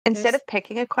Instead of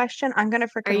picking a question, I'm going to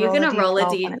freaking roll a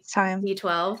D12 when it's time.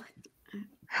 D12?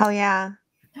 Hell yeah.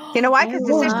 You know why? Because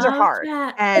decisions are hard.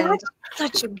 And that's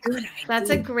such a good idea. That's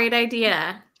a great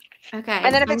idea. Okay.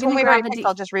 And then if it's when we already picked,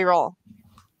 I'll just re-roll.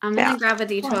 I'm going to grab a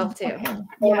D12 too. Okay.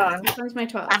 Hold on. This one's my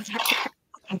 12.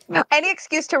 Any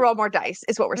excuse to roll more dice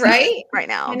is what we're saying right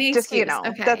now. Any just excuse. you know.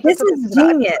 Okay. This is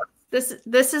genius.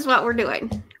 This is what we're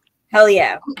doing. Hell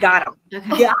yeah. Got him.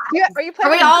 Okay. Yeah. Are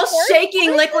we all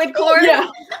shaking liquid cord? Yeah.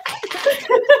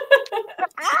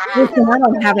 Listen, I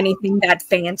don't have anything that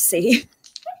fancy.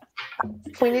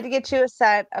 We need to get you a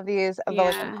set of these of the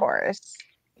liquid cores.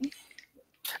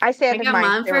 I sanded mine.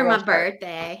 mine for my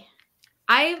birthday.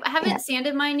 I haven't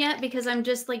sanded mine yet because I'm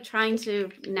just like trying to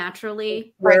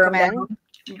naturally wear them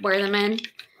in.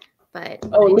 But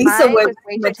Lisa was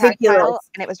meticulous,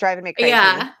 and it was driving me crazy.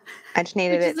 Yeah, I just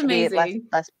needed it to be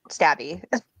less stabby.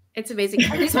 It's amazing.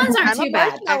 These ones aren't too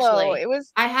bad, actually. It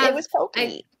was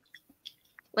pokey.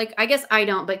 Like, I guess I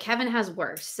don't, but Kevin has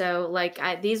worse. So, like,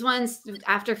 these ones,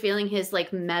 after feeling his,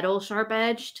 like, metal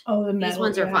sharp-edged, these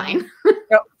ones are fine.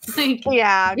 Like,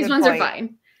 these ones are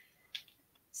fine.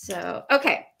 So,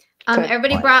 okay.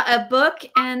 Everybody brought a book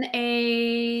and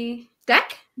a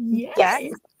deck?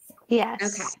 Yes. Okay.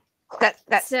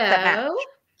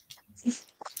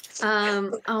 I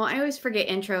always forget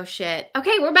intro shit.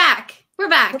 Okay, we're back. We're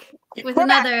back with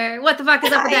another. What the fuck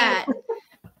is up with that?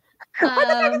 What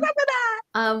the fuck is up with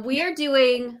that? We are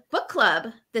doing book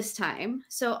club this time.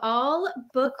 So all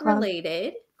book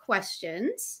related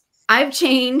questions. I've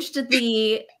changed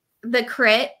the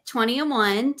crit 20 and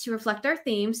 1 to reflect our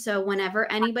theme. So whenever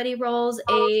anybody rolls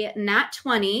a nat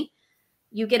 20,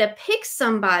 you get to pick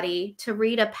somebody to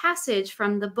read a passage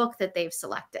from the book that they've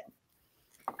selected.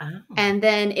 Oh. And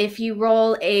then if you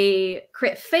roll a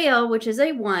crit fail, which is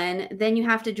a 1, then you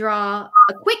have to draw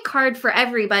a quick card for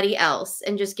everybody else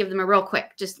and just give them a real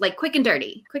quick, just like quick and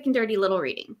dirty little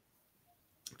reading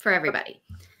for everybody.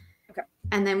 Okay.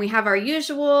 And then we have our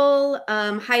usual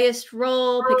highest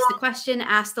roll picks the question,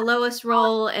 asks the lowest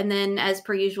roll, and then as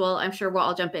per usual, I'm sure we'll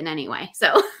all jump in anyway.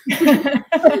 So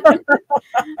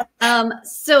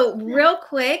so real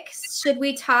quick, should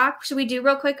we do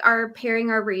real quick our pairing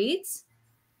our reads?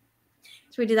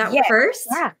 Should we do that first?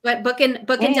 Yeah. What book and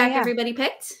deck everybody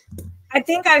picked? I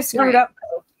think I screwed up.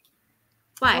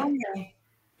 Why?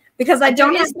 Because I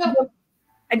don't have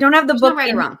the book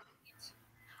right or wrong.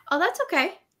 Oh, that's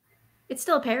okay. It's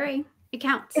still a pairing. It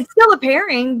counts. It's still a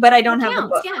pairing, but I don't have the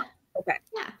book. Yeah. Okay.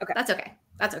 Yeah. Okay. That's okay.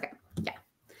 That's okay. Yeah.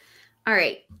 All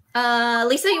right.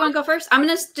 Lisa, you want to go first? I'm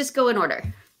gonna just go in order.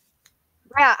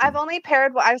 Yeah, I've only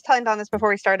paired, I was telling Dawn this before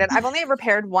we started, I've only ever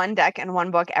paired one deck and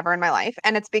one book ever in my life,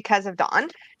 and it's because of Dawn.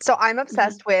 So I'm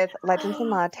obsessed with Legends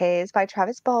and Lattes by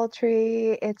Travis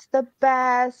Baldree. It's the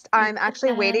best. I'm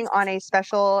actually waiting on a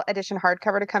special edition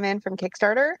hardcover to come in from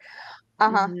Kickstarter.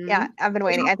 Yeah, I've been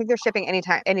waiting. I think they're shipping any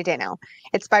day now.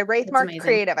 It's by Wraithmark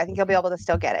Creative. I think you'll be able to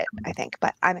still get it, I think,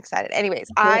 but I'm excited. Anyways,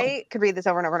 cool. I could read this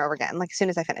over and over and over again, like as soon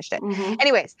as I finished it.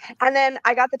 Anyways, and then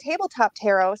I got the Tabletop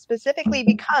Tarot specifically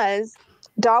because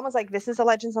Dawn was like, this is a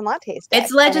Legends and Lattes deck.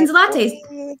 It's Legends and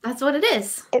Lattes. That's what it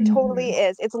is. It totally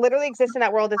is. It's literally exists in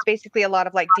that world. It's basically a lot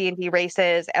of like D&D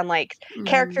races and like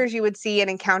characters you would see and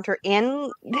encounter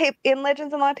in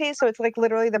Legends and Lattes. So it's like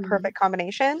literally the perfect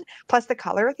combination. Plus the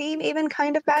color theme even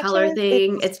kind of matches. Color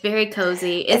theme. It's very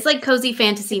cozy. It's like cozy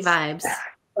fantasy vibes.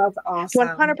 That's awesome.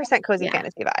 100% cozy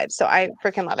fantasy vibes. So I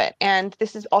freaking love it. And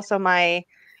this is also my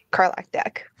Karlach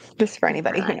deck. Just for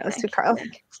anybody who knows who Karlach is.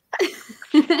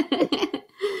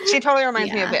 She totally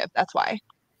reminds me of Viv. That's why.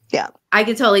 Yeah. I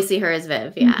could totally see her as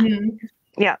Viv. Yeah.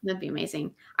 Yeah. That'd be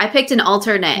amazing. I picked an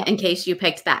alternate in case you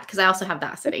picked that because I also have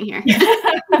that sitting here.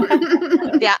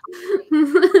 Yeah.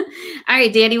 All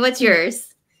right, Danny, what's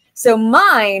yours? So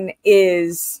mine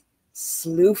is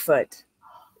Slewfoot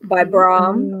by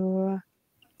Brahm.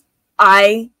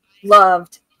 I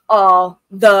loved all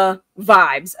the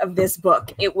vibes of this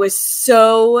book. It was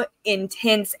so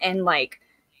intense and like,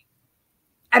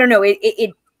 I don't know,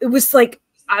 it was like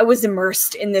I was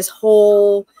immersed in this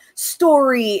whole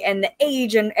story and the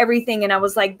age and everything. And I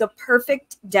was like, the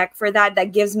perfect deck for that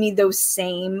gives me those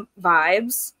same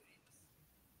vibes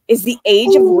is the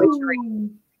Age of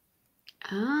Witchery.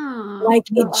 Oh. Like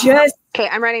it just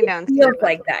I'm writing down feels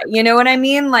like that. You know what I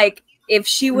mean? Like if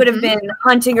she would have been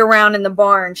hunting around in the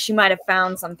barn, she might have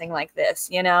found something like this,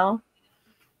 you know?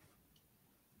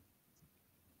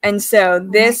 And so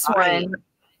this one.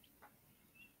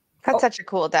 That's such a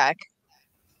cool deck.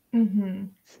 There's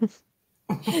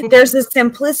a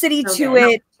simplicity to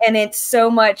it, and it's so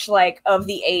much like of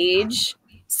the age.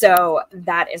 So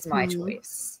that is my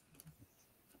choice.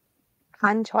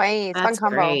 Fun choice. That's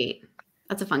fun combo. Great.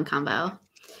 That's a fun combo. All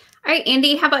right,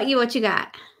 Andy, how about you? What you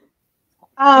got?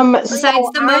 Besides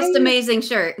the most amazing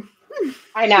shirt.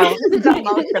 I know. The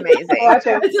most amazing.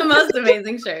 It's the most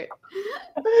amazing shirt.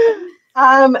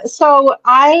 So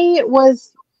I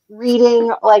was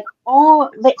reading like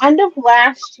the end of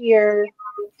last year,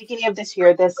 beginning of this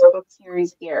year, this book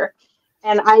series here.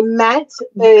 And I met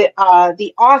the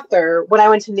author when I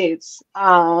went to Newt's.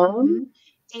 And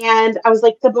I was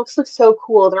like, the books look so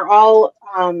cool. They're all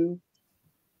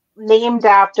named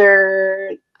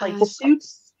after like the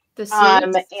suits.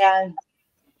 And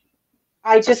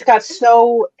I just got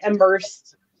so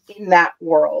immersed in that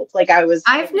world. Like I've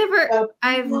never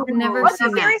What's seen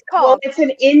the that. series called? Well, it's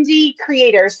an indie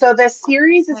creator. So the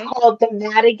series is called The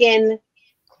Madigan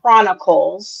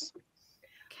Chronicles.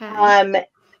 Okay.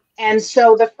 And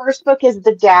so the first book is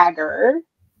The Dagger.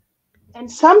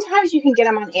 And sometimes you can get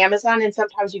them on Amazon and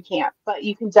sometimes you can't, but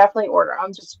you can definitely order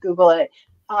them. Just Google it.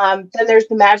 Then there's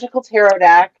the Magical Tarot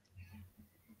deck,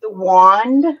 the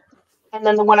Wand, and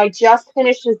then the one I just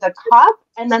finished is the Cup.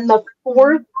 And then the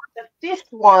fifth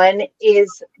one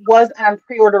was on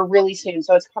pre-order really soon.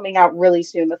 So it's coming out really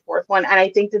soon, the fourth one. And I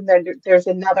think that there's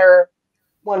another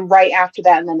one right after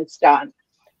that and then it's done.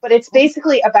 But it's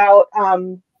basically about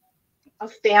a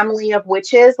family of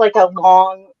witches, like a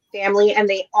long family, and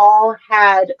they all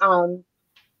had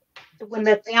when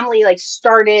the family like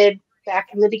started back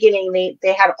in the beginning,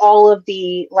 they had all of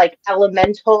the like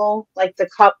elemental, like the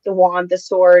cup, the wand, the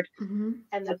sword,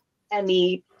 and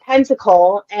the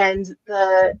pentacle, and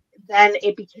then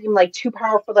it became like too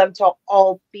powerful for them to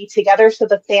all be together, so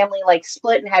the family like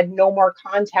split and had no more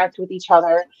contact with each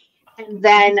other. And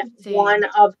then one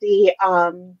of the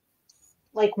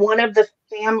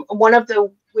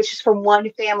witches from one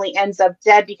family ends up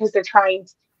dead because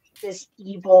this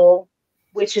evil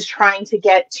witch is trying to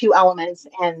get two elements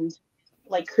and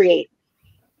like create,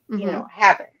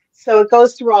 heaven. So it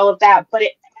goes through all of that, but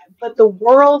the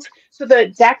world. So the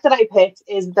deck that I picked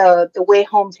is the Way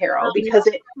Home Tarot because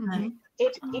it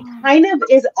kind of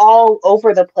is all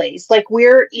over the place. Like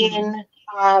we're in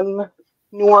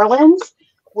New Orleans,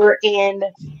 we're in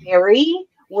Derry,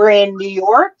 we're in New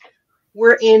York,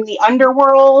 we're in the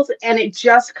underworld, and it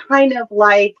just kind of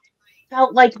like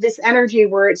felt like this energy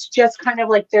where it's just kind of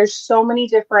like there's so many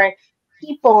different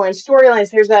people and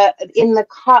storylines. There's in the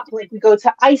Cup, like we go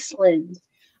to Iceland,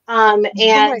 and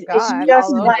it's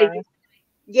just like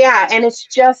and it's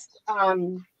just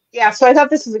so I thought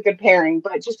this was a good pairing,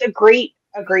 but just a great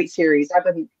series. I've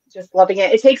been just loving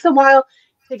it. It takes a while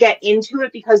to get into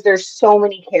it because there's so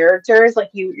many characters. Like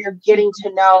you're getting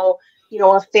to know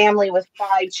a family with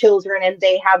 5 children and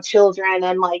they have children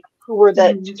and like who were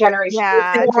the generations.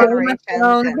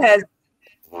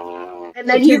 And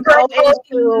then you go into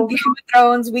Game of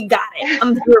Thrones. We got it.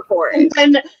 I'm here for it. And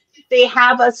then they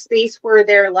have a space where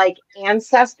their like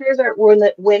ancestors are when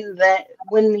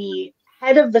the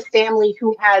head of the family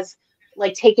who has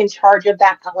like taken charge of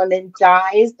that element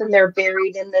dies, then they're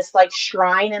buried in this like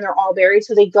shrine and they're all buried.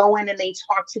 So they go in and they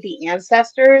talk to the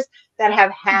ancestors that have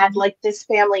had like this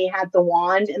family had the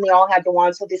wand and they all had the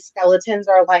wand. So the skeletons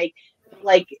are like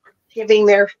giving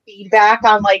their feedback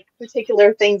on like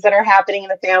particular things that are happening in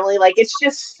the family. Like it's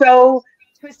just so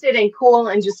twisted and cool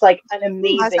and just like an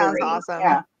amazing that sounds read. awesome.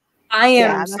 Yeah. I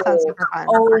am that sounds super fun.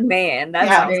 Oh man,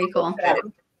 that's very cool.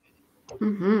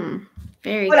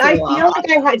 Very but cool. I feel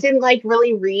like I didn't like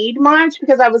really read much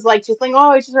because I was like just like, oh,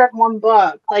 I just read one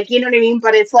book, like, you know what I mean?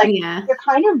 But it's like they're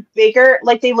kind of bigger,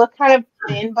 like they look kind of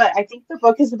thin, but I think the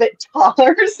book is a bit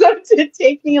taller, so it did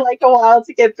take me like a while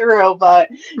to get through. But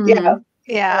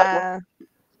yeah.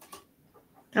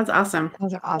 That's awesome.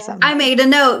 Those are awesome. I made a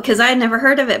note because I had never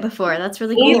heard of it before. That's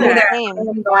really cool.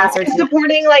 It's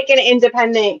supporting like an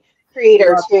independent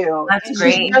creator too. That's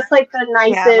great. She's just like the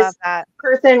nicest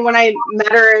person. When I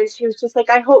met her, and she was just like,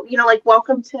 I hope like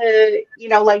welcome to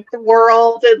like the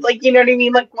world, and like you know what I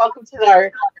mean, like welcome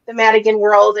to the Madigan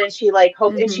world. And she like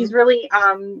hope, and she's really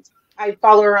I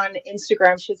follow her on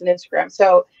Instagram. She has an Instagram,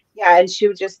 so yeah, and she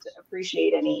would just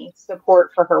appreciate any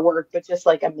support for her work, but just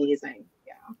like amazing.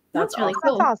 Yeah, that's really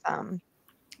cool. That's awesome.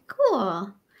 Cool.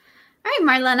 All right,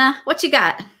 Marlena, what you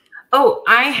got? Oh,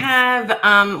 I have,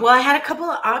 I had a couple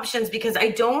of options because I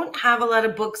don't have a lot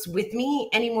of books with me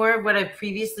anymore of what I've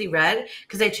previously read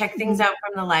because I check things out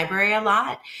from the library a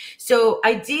lot. So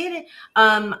I did,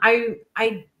 I've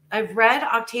read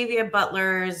Octavia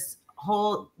Butler's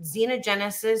whole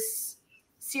Xenogenesis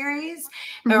series,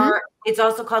 or it's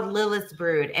also called Lilith's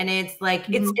Brood. And it's like,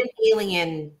 it's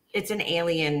an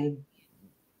alien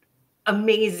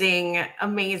amazing.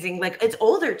 Like it's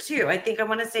older too. I think I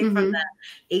want to say from the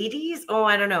 80s. Oh,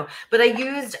 I don't know. But I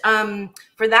used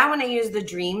for that one I used the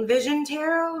Dream Vision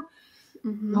Tarot.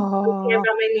 Oh, About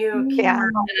my new camera,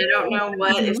 and I don't know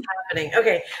what is happening.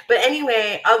 Okay, but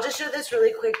anyway, I'll just show this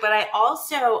really quick. But I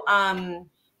also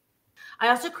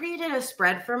created a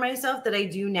spread for myself that I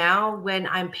do now when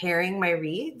I'm pairing my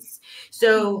reads.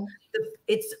 So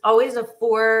it's always a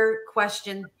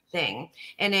 4-question thing,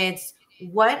 and it's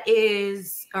what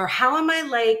is or how am I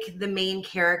like the main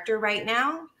character right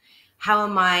now? How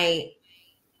am I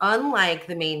unlike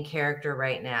the main character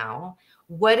right now?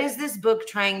 What is this book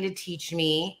trying to teach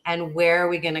me, and where are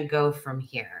we going to go from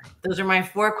here? Those are my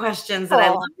 4 questions that I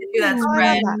love to do that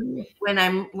spread when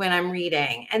I'm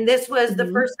reading. And this was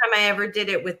the first time I ever did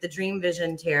it with the Dream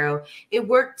Vision Tarot. It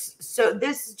worked. So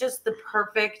this is just the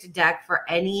perfect deck for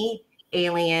any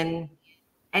alien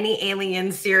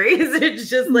series. It's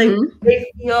just like they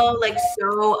feel like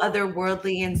so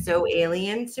otherworldly and so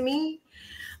alien to me.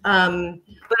 But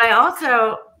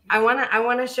I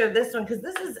want to show this one because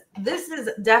this is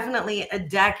definitely a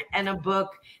deck and a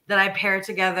book that I pair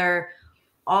together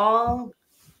all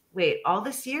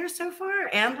this year so far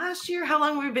and last year. How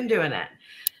long have we been doing it?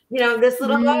 You know, this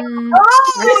little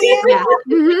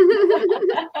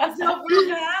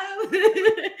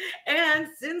and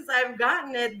since I've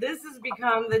gotten it, this has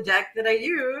become the deck that I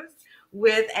use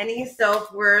with any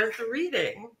self-worth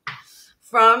reading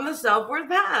from the Self-Worth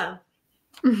Path.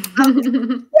 That's a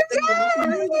good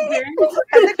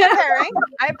pairing.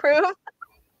 I approve.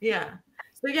 Yeah.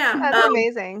 So yeah, that's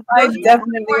amazing. I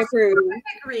definitely approve.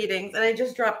 Readings, and I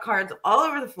just dropped cards all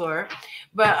over the floor.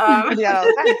 But yeah,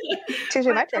 those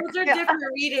are different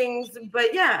readings.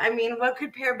 But yeah, I mean, what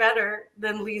could pair better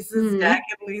than Lisa's deck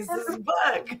and Lisa's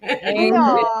book?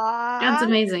 That's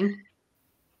amazing.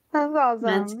 That's awesome.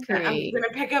 That's great. I'm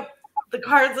gonna pick up the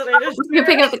cards that I just. You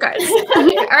pick up the cards.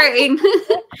 All right,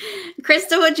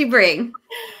 Krista, what'd you bring?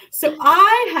 So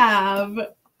I have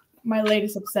my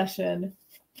latest obsession.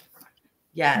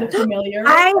 Yeah, The Familiar.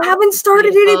 I haven't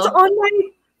started it.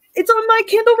 It's on my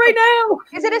Kindle right now.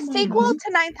 Is it a sequel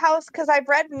to Ninth House? Because I've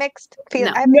read mixed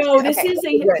feelings. No, this is a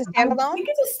standalone. I think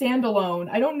it's a standalone.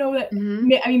 I don't know that.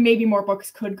 I mean, maybe more books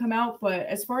could come out, but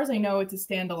as far as I know, it's a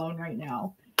standalone right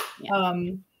now. Yeah.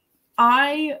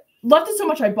 I loved it so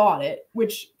much I bought it,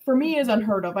 which for me is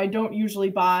unheard of. I don't usually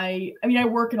buy. I mean, I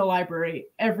work in a library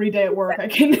every day at work. I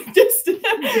can just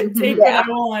take what I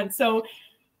want. So.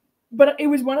 But it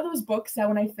was one of those books that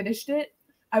when I finished it,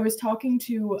 I was talking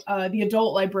to the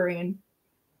adult librarian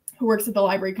who works at the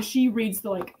library because she reads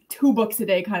the 2 books a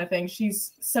day kind of thing.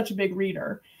 She's such a big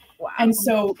reader. Wow. And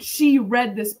so she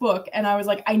read this book and I was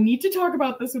like, I need to talk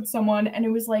about this with someone. And it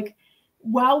was like,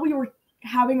 while we were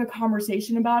having a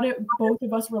conversation about it, both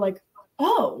of us were like,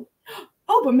 but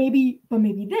maybe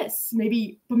this,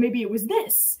 but maybe it was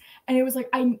this. And it was like,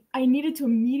 I needed to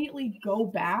immediately go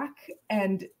back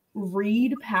and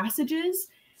read passages,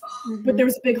 but there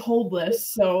was a big hold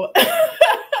list, so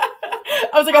I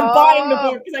was like, I'm buying the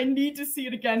book because I need to see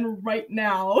it again right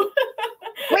now.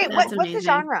 Wait, what's the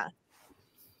genre?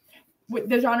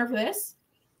 The genre for this?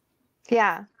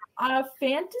 Yeah,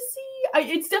 fantasy.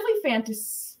 It's definitely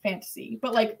fantasy,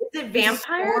 but like, is it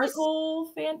vampires?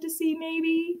 Historical fantasy,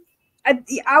 maybe.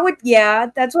 I would. Yeah,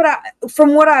 that's what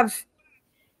from what I've.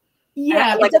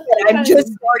 Yeah, like I said, I'm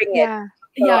just starting it. Yeah.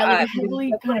 So, like a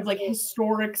heavily kind of like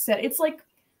historic set. It's like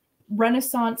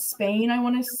Renaissance Spain, I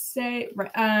want to say.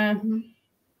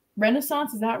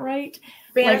 Renaissance, is that right?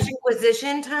 Spanish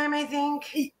Inquisition time, I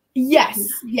think. Yes,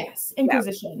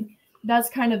 Inquisition. Yeah. That's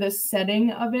kind of the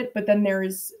setting of it, but then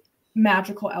there's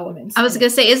magical elements. I was gonna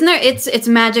say, isn't there? It's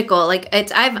magical. Like I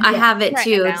have it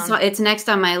too. It's next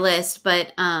on my list,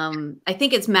 but I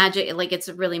think it's magic. Like it's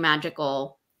really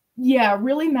magical. Yeah,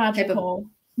 really magical.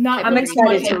 Not I'm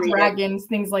excited to read dragons,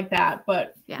 things like that,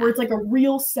 but where it's like a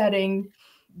real setting,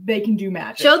 they can do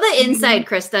magic. Show the inside,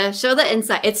 Krista. Show the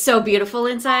inside. It's so beautiful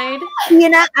inside. You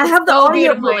know, I have the so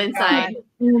beautiful inside.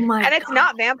 Oh my and it's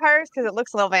not vampires because it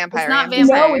looks a little vampire. It's not vampires.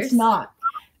 No, it's not.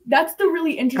 That's the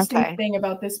really interesting thing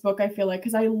about this book, I feel like,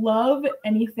 because I love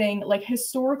anything like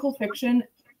historical fiction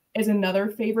is another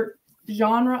favorite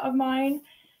genre of mine.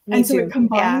 Me too. So it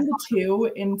combined the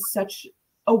two in such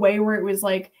a way where it was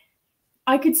like,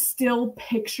 I could still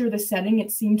picture the setting.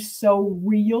 It seemed so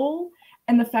real.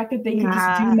 And the fact that they could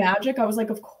just do magic, I was like,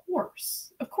 of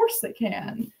course they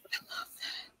can.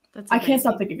 I can't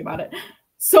stop thinking about it.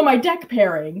 So my deck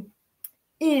pairing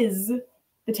is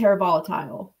the Terra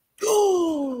Volatile.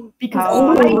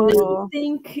 Because I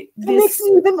think this makes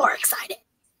me even more excited.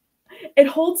 It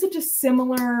holds such a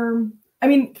similar, I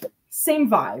mean, same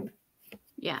vibe.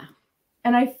 Yeah.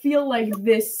 And I feel like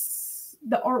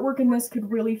the artwork in this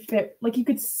could really fit, like you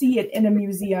could see it in a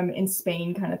museum in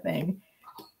Spain kind of thing.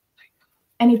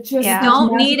 And it just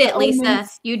don't need it, Lisa.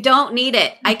 You don't need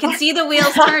it. I can see the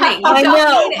wheels turning. You I don't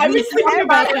know. need it. I was thinking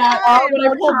about that when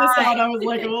I pulled this out. I was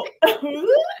like, oh.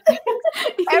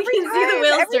 You can see the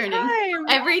wheels turning.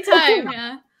 Every time,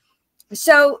 yeah.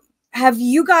 So have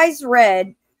you guys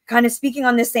read, kind of speaking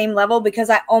on the same level,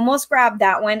 because I almost grabbed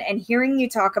that one, and hearing you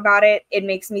talk about it, it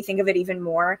makes me think of it even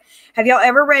more. Have y'all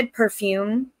ever read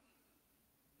Perfume?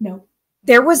 No.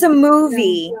 There was a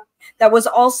movie that was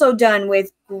also done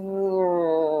with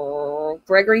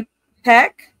Gregory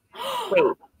Peck. Wait.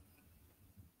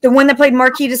 The one that played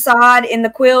Marquis de Sade in The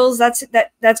Quills,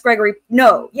 that's Gregory.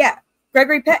 No, yeah.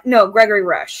 Gregory Peck. No, Gregory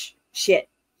Rush. Shit.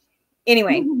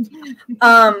 Anyway.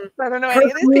 I don't know any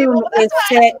of these people.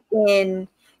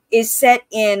 Is set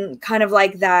in kind of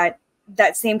like that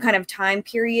same kind of time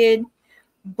period,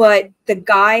 but the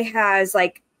guy has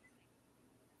like,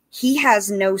 he has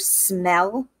no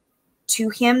smell to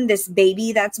him, this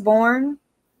baby that's born,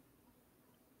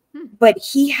 but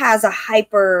he has a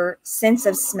hyper sense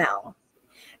of smell,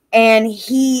 and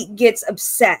he gets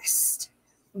obsessed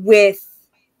with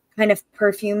kind of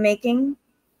perfume making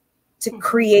to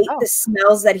create the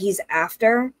smells that he's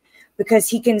after, because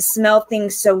he can smell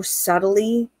things so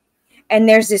subtly, and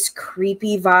there's this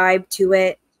creepy vibe to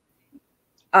it.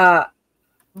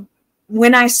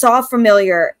 When I saw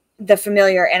The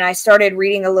Familiar, and I started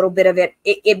reading a little bit of it,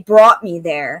 it brought me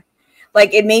there.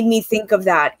 Like, it made me think of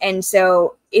that. And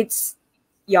so it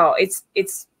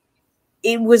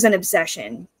was an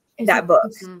obsession, that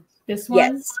book. This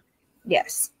one?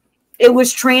 Yes. It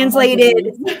was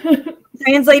translated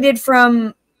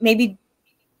from maybe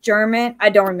German. I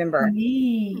don't remember.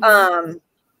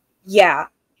 Yeah.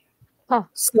 Huh.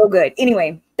 So good.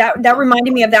 Anyway, that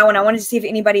reminded me of that one. I wanted to see if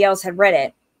anybody else had read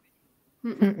it.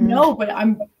 No, but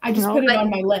I just put it on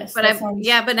my list. But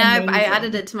now I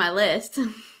added it to my list.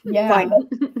 Yeah. Fine.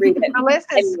 Read it. The list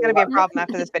is going to be a problem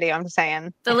after this video, I'm just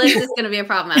saying. The list is going to be a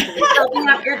problem after this. Filling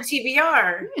up your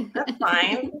TBR. That's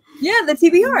fine. Yeah, the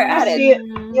TBR added.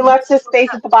 You left the space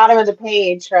at the bottom of the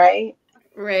page, right?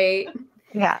 Right.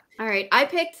 Yeah. All right. I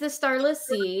picked The Starless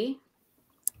Sea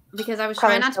because I was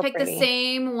trying not to pick the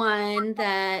same one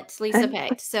that Lisa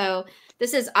picked. So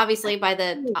this is obviously by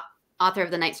the author of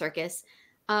The Night Circus.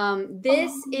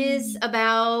 This is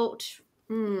about,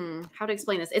 how to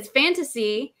explain this? It's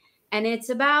fantasy, and it's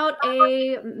about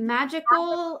a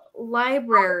magical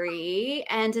library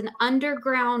and an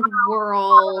underground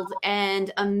world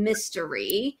and a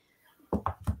mystery.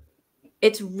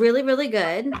 It's really, really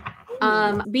good.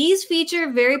 Bees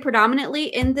feature very predominantly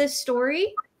in this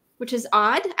story, which is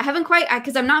odd. I haven't quite,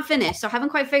 because I'm not finished, so I haven't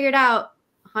quite figured out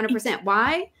 100%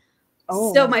 why.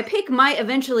 Oh. So my pick might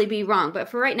eventually be wrong, but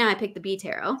for right now, I picked the Bee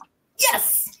Tarot.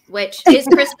 Yes! Which is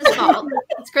Krista's fault.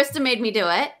 It's Krista made me do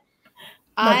it.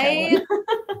 I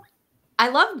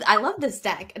love this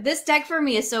deck. This deck for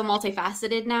me is so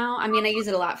multifaceted now. I mean, I use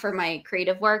it a lot for my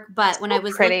creative work, but when I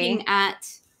was looking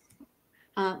at,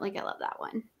 I love that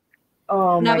one.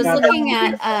 Oh, when I was looking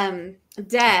at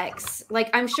decks, like,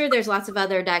 I'm sure there's lots of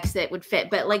other decks that would fit,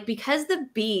 but like, because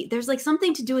there's like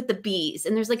something to do with the bees,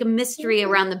 and there's like a mystery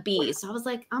around the bees. So I was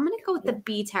like, I'm gonna go with the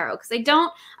Bee Tarot,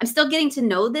 because I'm still getting to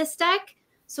know this deck,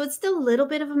 so it's still a little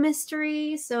bit of a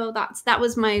mystery. So that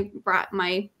was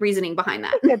my reasoning behind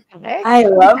that. Good pick. I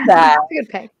love that. That's a good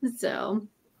pick. So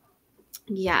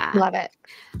yeah. Love it.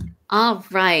 All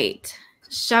right.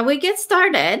 Shall we get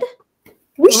started?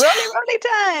 Rolly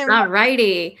time. All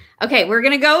righty. Okay, we're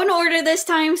going to go in order this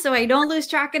time so I don't lose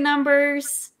track of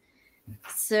numbers.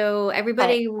 So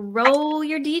everybody roll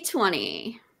your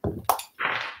D20. All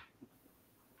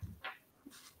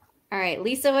right,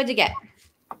 Lisa, what'd you get?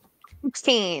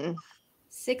 16.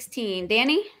 16.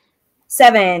 Danny?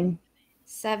 7.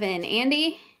 7.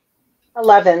 Andy?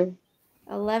 11.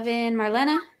 11.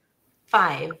 Marlena?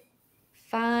 5.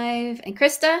 5. And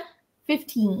Krista?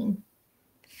 15.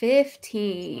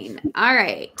 15. All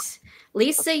right.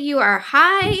 Lisa, you are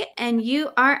high, and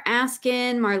you are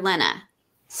asking Marlena.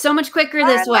 So much quicker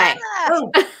this way.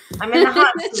 Oh, I'm in the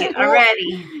hot seat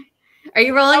already. Are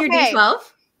you rolling your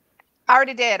D12? I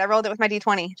already did. I rolled it with my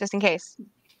D20 just in case.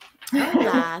 Oh,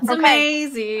 that's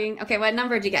amazing. Okay, what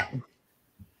number did you get?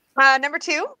 Number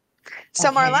 2. So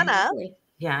Okay. Marlena,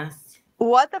 Yes.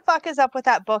 what the fuck is up with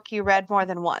that book you read more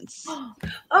than once?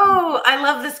 Oh, I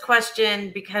love this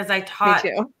question because I taught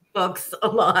Me too. books a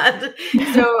lot.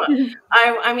 So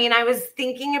I mean, I was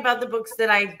thinking about the books that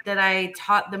I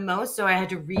taught the most. So I had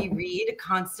to reread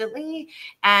constantly.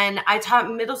 And I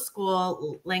taught middle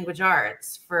school language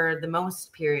arts for the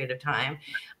most period of time.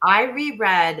 I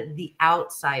reread The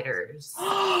Outsiders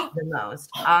the most.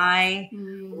 I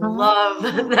love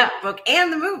that book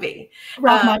and the movie.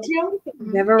 Ralph Macchio?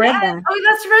 Never read that. Oh,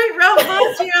 that's right, Ralph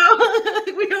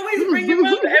Macchio. We always bring him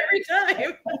up every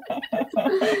time.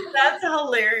 That's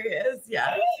hilarious.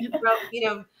 Yeah. You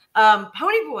know,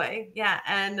 Pony Boy. Yeah.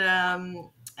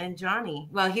 And Johnny.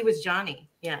 Well, he was Johnny.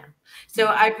 Yeah. So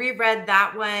I've reread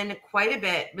that one quite a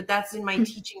bit, but that's in my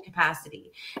teaching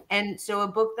capacity. And so a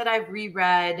book that I've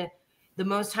reread the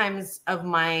most times of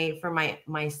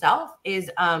myself is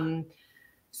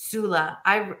Sula.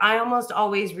 I almost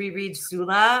always reread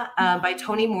Sula by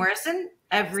Toni Morrison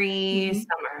every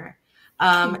summer.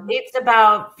 It's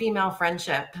about female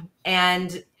friendship,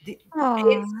 and it's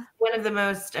one of the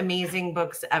most amazing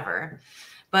books ever.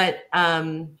 But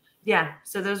yeah,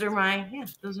 so those are my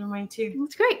two.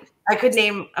 That's great. I could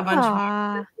name a bunch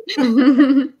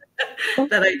more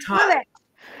that I taught.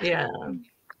 Yeah.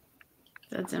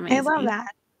 That's amazing. I love that.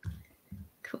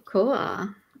 Cool.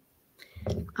 All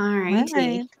righty.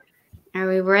 Right. Are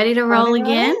we ready to roll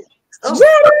again?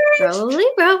 Rolly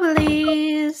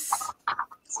rollies.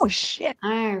 Oh shit.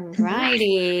 All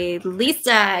righty.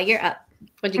 Lisa, you're up.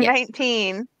 What'd you get?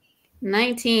 19.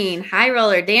 19. High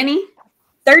roller. Danny?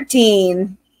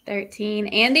 13. 13.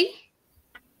 Andy?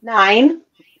 9.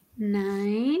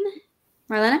 9.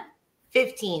 Marlena?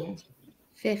 15.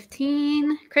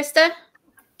 15. Krista?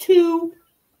 2.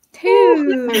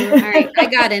 2. All right. I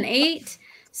got an 8.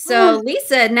 So,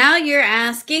 Lisa, now you're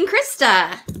asking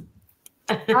Krista.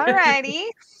 Alrighty.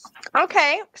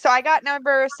 Okay. So I got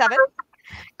number 7.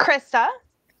 Krista,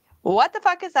 what the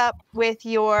fuck is up with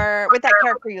that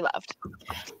character you loved?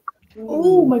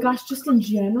 Oh my gosh, just in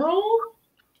general?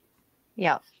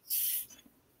 Yeah.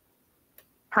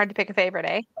 Hard to pick a favorite,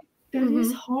 eh? That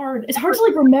is hard. It's hard to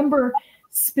like remember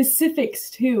specifics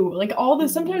too. Like all the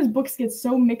sometimes books get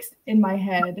so mixed in my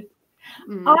head.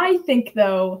 I think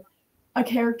though, a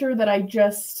character that I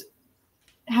just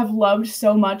have loved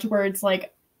so much where it's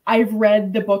like I've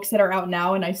read the books that are out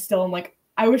now and I still am like,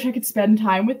 I wish I could spend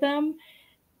time with them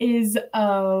is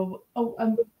I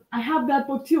have that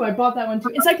book too. I bought that one too.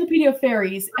 Encyclopedia of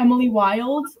Fairies, Emily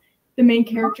Wilde, the main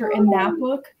character in that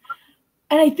book.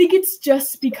 And I think it's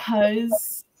just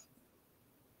because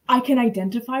I can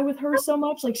identify with her so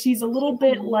much. Like she's a little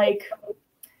bit like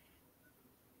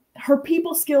her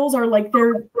people skills are like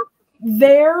they're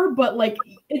there, but like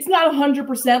it's not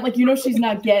 100%. Like, you know, she's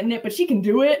not getting it, but she can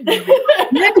do it.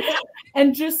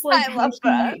 And just like how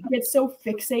she gets so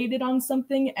fixated on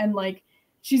something and like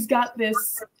she's got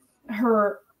this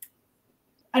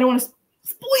I don't want to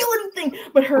spoil anything,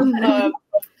 but her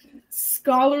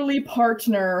scholarly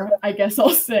partner, I guess I'll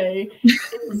say,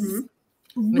 is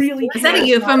really. Is that a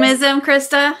euphemism,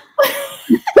 Krista?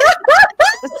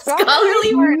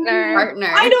 Scholarly partner.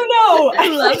 I don't know. I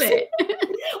love it.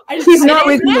 He's not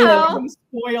with me.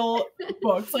 Spoil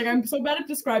books. Like I'm so bad at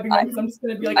describing them because I'm just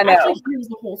gonna be like, actually, here's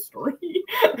the whole story.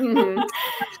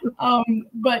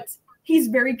 But he's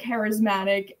very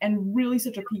charismatic and really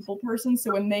such a people person.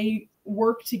 So when they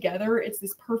work together, it's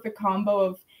this perfect combo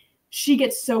of she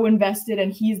gets so invested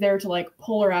and he's there to like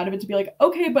pull her out of it to be like,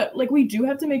 okay, but like we do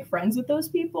have to make friends with those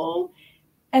people.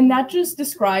 And that just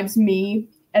describes me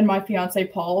and my fiance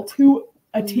Paul to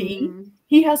a T.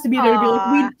 He has to be there to be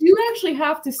like, we do actually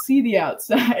have to see the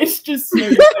outside. Just so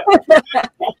you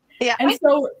know. Yeah. And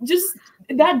so just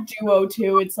that duo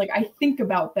too, it's like I think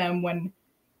about them when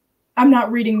I'm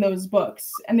not reading those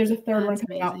books. And there's a third one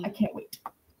coming out. I can't wait.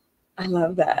 I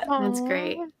love that. That's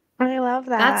great. I love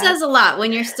that. That says a lot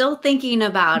when you're still thinking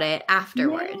about it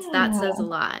afterwards. That says a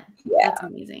lot. That's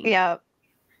amazing. Yeah.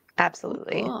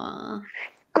 Absolutely. Cool.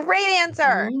 Great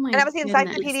answer. Oh my and that was the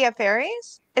Encyclopedia of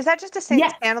Fairies? Is that just a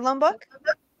standalone book?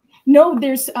 No,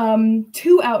 there's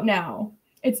 2 out now.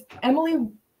 It's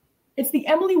the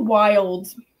Emily Wilde.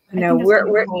 No,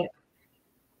 we're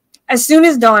as soon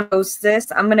as Dawn posts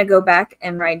this, I'm gonna go back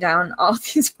and write down all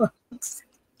these books.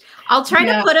 I'll try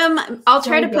to put them. I'll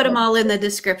try to put them all in the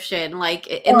description, like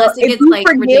unless it gets like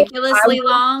ridiculously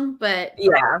long. But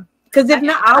yeah, because if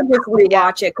not, I'll just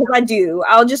rewatch it because I do.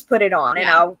 I'll just put it on and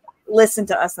I'll listen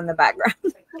to us in the background.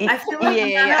 I feel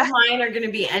like none of mine are going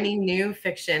to be any new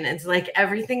fiction. It's like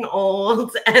everything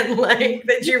old and like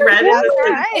that you read.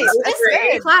 It's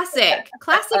very classic.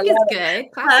 Classic is good.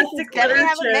 Classic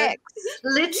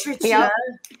literature. Yep.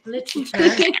 Literature.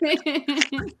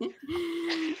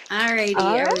 Alrighty,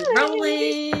 are we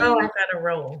rolling? Oh, I got to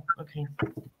roll. Okay.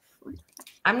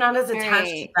 I'm not as attached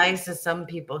to right. dice as some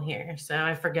people here, so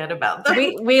I forget about them.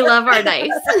 We love our dice.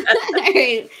 All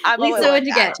right. I'm a Lisa, little what'd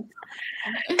you like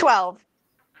get? 12.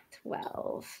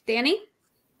 12. Danny?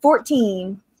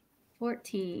 14.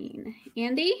 14.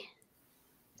 Andy?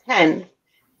 10.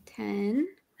 10.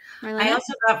 I Marlena?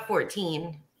 also got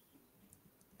 14.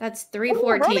 That's 3 Ooh,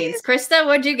 14s. rollies. Krista,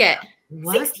 what'd you get?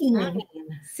 What's 16. that mean?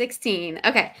 16.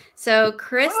 Okay. So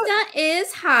Krista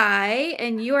is high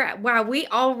and you are, wow, we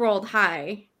all rolled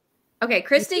high. Okay.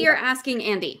 Krista, you're asking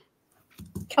Andy.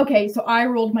 Okay, so I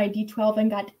rolled my d12 and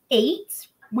got 8,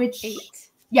 which 8.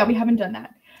 yeah, we haven't done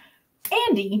that.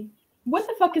 Andy, what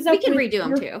the fuck is up We can with redo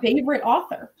 'em your too. favorite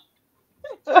author?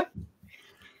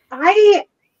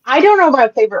 I don't know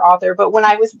about favorite author, but when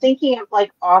I was thinking of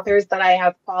like authors that I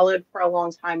have followed for a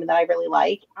long time and that I really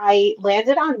like, I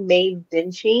landed on Maeve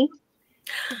Binchy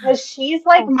because she's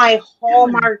like my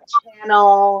Hallmark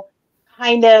Channel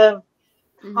kind of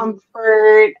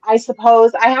comfort, I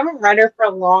suppose. I haven't read her for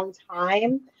a long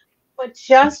time, but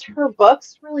just her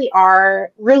books really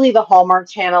are really the Hallmark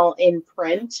Channel in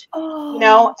print, you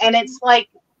know, and it's like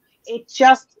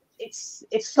it's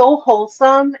so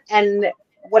wholesome, and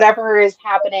whatever is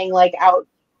happening like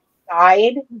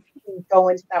outside, you can go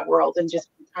into that world and just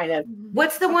be kind of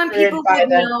What's the one comforted people by would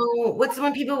the know? What's the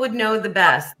one people would know the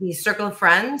best? The Circle of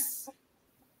Friends?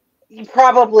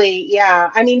 probably, yeah.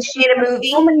 I mean, she Made a has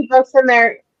movie? so many books in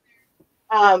there.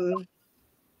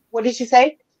 What did you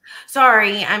say?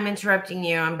 Sorry, I'm interrupting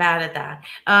you. I'm bad at that.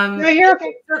 No, you're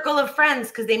okay. Circle of Friends,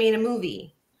 because they made a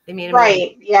movie. They made a movie.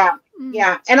 Right, yeah.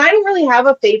 Yeah, and I don't really have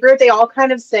a favorite. They all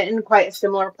kind of sit in quite a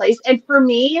similar place. And for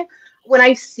me, when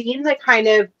I've seen the kind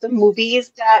of the movies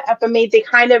that have been made, they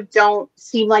kind of don't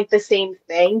seem like the same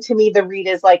thing. To me, the read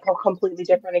is like a completely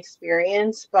different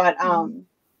experience. But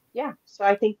yeah, so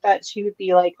I think that she would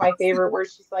be like my favorite, where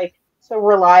she's like so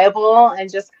reliable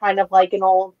and just kind of like an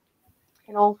old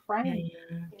friend. You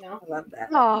know? I love that.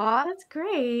 Aw. That's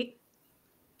great.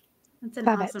 That's an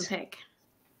Love awesome it. pick.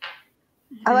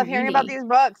 I love hearing about these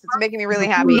books. It's making me really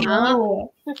happy.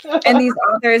 Oh, And these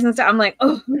authors and stuff, I'm like,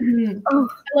 oh, mhm. oh.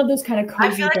 I love those kind of I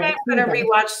cozy feel like books. I'm going to too.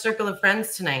 rewatch Circle of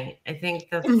Friends tonight. I think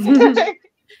that's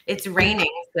it's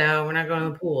raining, so we're not going to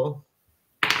the pool.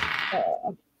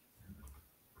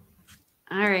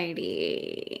 All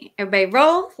righty. Everybody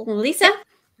roll. Lisa?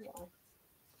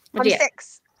 What'd you get?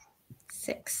 26.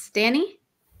 6. Danny?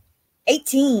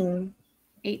 18.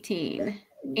 18.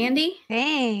 Andy?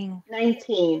 Dang.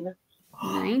 19.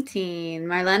 19.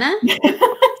 Marlena?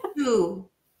 2.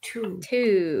 2.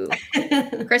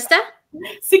 Krista?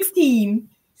 16.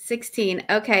 16.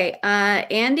 Okay.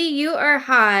 Andy, you are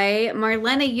high.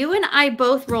 Marlena, you and I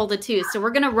both rolled a 2, so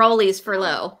we're gonna roll these for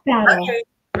low. Battle. Okay.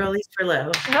 Rollies for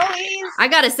low. Rollies. I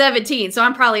got a 17, so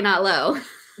I'm probably not low.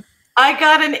 I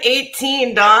got an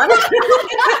 18, Dawn.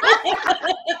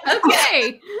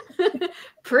 Okay.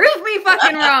 Prove me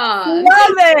fucking wrong.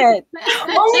 Love it.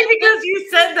 Only because you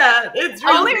said that. It's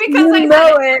really Only because You I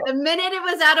know said it. it. The minute it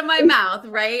was out of my mouth,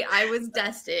 right? I was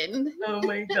destined. oh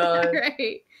my god.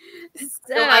 Right.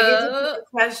 So I get to So pick a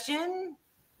question.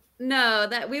 no,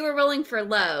 that we were rolling for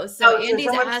low. So Andy's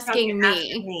someone's asking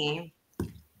fucking me.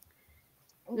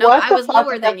 No, What I the was fuck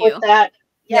lower is than up with you. that?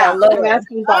 Yeah, I'm lower.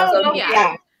 asking Dawn. Oh, yeah.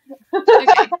 Yeah.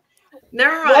 Okay.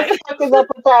 Never What mind. the fuck is up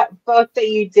with that book that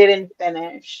you didn't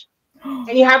finish? And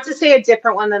you have to say a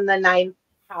different one than the Ninth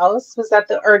House. Was that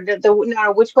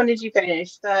no? Which one did you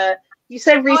finish? You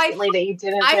said recently that you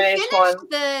didn't I finish finished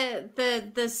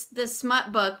one. the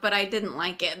smut book, but I didn't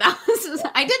like it. That was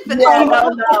I did finish No,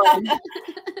 it. no.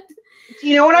 Do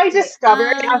you know what I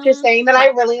discovered after saying that I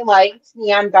really liked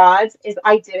Neon Gods? Is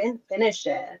I didn't finish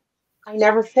it. I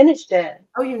never finished it.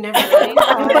 Oh, you never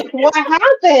I was like, what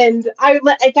happened? I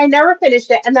never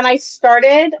finished it, and then I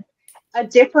started a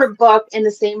different book in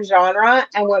the same genre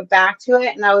and went back to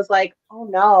it, and I was like, oh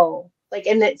no, like,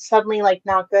 and it's suddenly like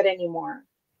not good anymore.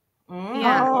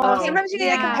 Yeah. Oh, sometimes you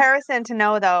need a comparison to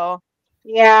know, though.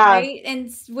 Yeah. Right. And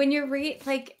when you're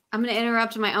like, I'm going to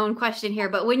interrupt my own question here,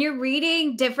 but when you're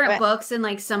reading different books and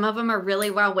like some of them are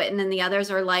really well written and the others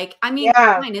are like, I mean,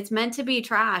 fine, it's meant to be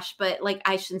trash, but like,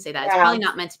 I shouldn't say that. It's probably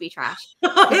not meant to be trash.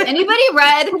 Has anybody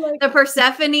read the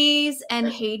Persephone's and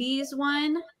Hades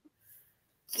one?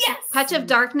 Yes. Touch of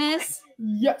Darkness?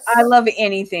 Yes. I love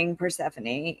anything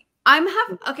Persephone. I'm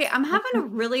having a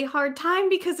really hard time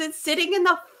because it's sitting in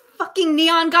the fucking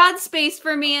Neon God space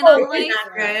for me, and I'm like,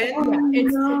 not good.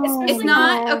 it's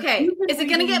not okay. Is it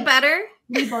gonna get better?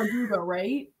 Lee Bardugo,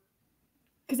 right?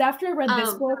 Because after I read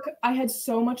this book, I had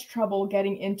so much trouble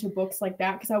getting into books like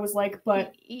that because I was like,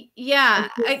 but yeah,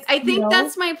 I think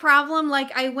that's my problem.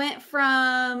 Like I went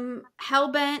from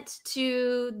Hellbent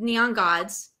to Neon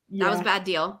Gods. That was a bad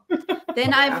deal.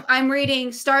 Then I'm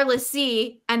reading Starless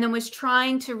Sea, and then was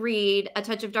trying to read A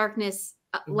Touch of Darkness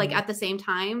like at the same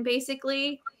time,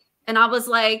 basically. And I was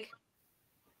like,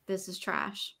 this is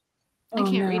trash. I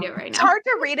can't read it right now. It's hard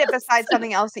to read it besides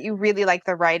something else that you really like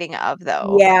the writing of,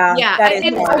 though. Yeah. Yeah, that and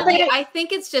is it's hard. really, I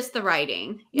think it's just the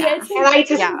writing. Yeah. And I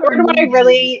just heard what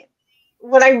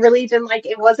I really didn't like.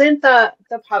 It wasn't the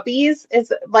puppies.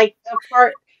 It's like the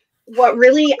part. What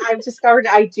really I've discovered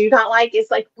I do not like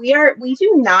is like we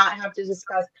do not have to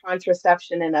discuss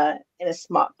contraception in a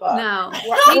smut book. No,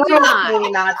 we do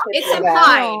not. It's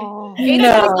implied. It's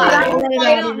implied.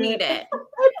 I don't need it.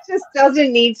 It just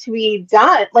doesn't need to be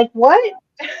done. Like what?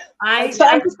 I'm just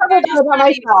talking about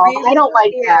myself. I don't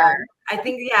like that. I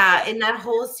think, in that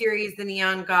whole series, the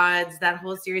Neon Gods, that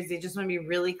whole series, they just want to be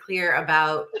really clear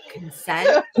about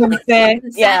consent. Consent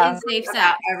and safe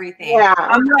sex. Everything. Yeah.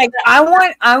 I'm like, I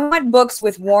want books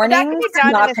with warnings. That can be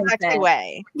done not in a consent. sexy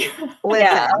way.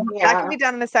 Listen, that can be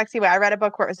done in a sexy way. I read a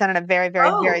book where it was done in a very,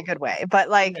 very, very good way. But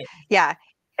like, I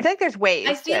think there's ways.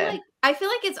 I feel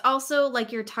like it's also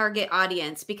like your target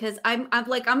audience, because I'm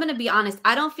going to be honest.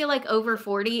 I don't feel like over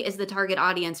 40 is the target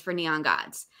audience for Neon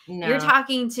Gods. No. You're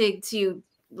talking to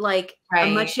like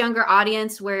a much younger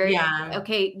audience where,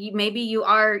 maybe you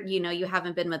are, you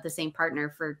haven't been with the same partner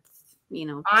for,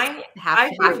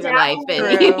 half your life.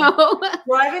 Well,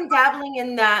 I've been dabbling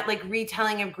in that like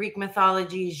retelling of Greek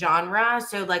mythology genre.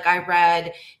 So like I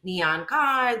read Neon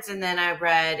Gods, and then I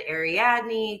read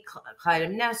Ariadne,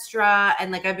 Clytemnestra,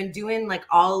 and like I've been doing like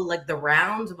all like the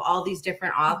rounds of all these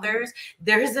different authors.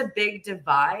 There's a big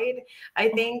divide. I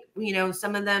think,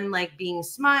 some of them like being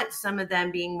smut, some of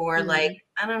them being more like,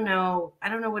 I don't know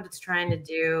what it's trying to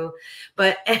do,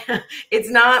 but it's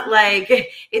not like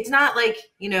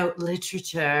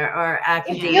literature or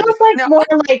academia. It feels like more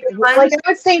like I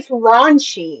would say it's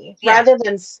raunchy rather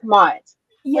than smut.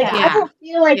 Like I don't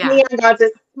feel like Neon Gods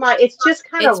is smut. It's just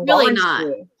kind of really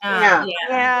raunchy.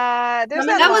 not. There's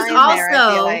that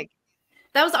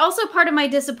was also part of my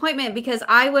disappointment, because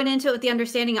I went into it with the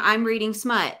understanding I'm reading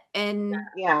smut, and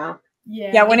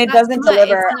when it doesn't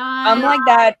deliver, I'm like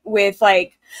that with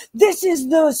like, this is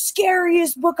the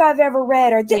scariest book I've ever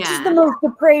read, or this is the most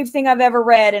depraved thing I've ever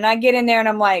read, and I get in there and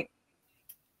I'm like,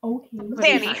 okay,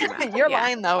 Danny, your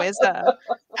line though is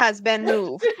has been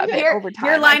moved a bit over time.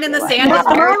 Your line in the sand is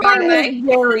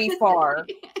very far.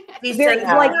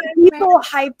 Like people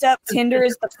hyped up Tender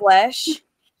is the Flesh,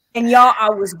 and y'all, I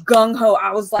was gung ho.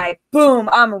 I was like, boom,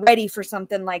 I'm ready for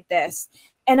something like this,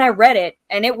 and I read it,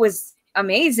 and it was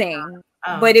amazing,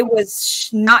 but it was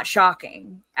not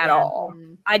shocking at all.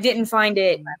 I didn't find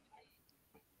it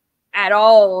at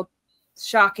all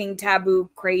shocking, taboo,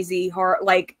 crazy, horror.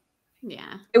 Like,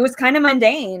 it was kind of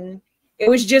mundane. It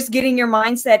was just getting your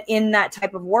mindset in that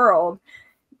type of world.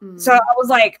 So I was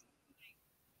like,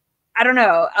 I don't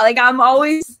know. Like I'm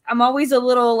always a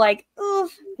little like,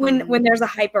 when there's a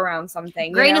hype around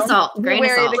something. Grain of salt. Be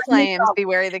wary of the claims. Be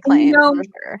wary of the claims. For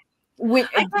sure. When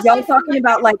y'all talking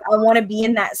about like, I want to be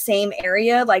in that same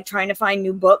area, like trying to find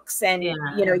new books, and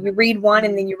you read one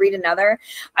and then you read another.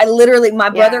 I literally, my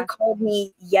brother called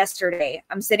me yesterday.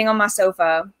 I'm sitting on my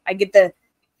sofa. I get the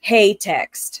 "hey"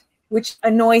 text, which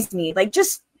annoys me. Like,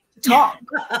 just talk.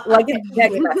 Like it's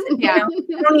text message. I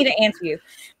don't need to answer you.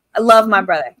 I love my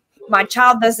brother. My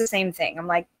child does the same thing. I'm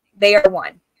like, they are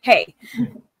one. Hey.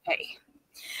 He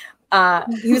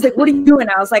was like, what are you doing?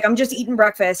 I was like, I'm just eating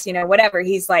breakfast, whatever.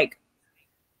 He's like,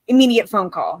 immediate phone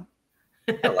call.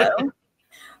 Hello.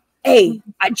 Hey,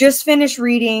 I just finished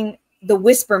reading The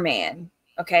Whisper Man.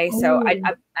 Okay, so I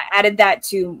added that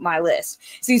to my list.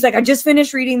 So he's like, I just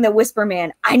finished reading The Whisper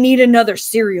Man. I need another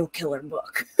serial killer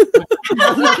book.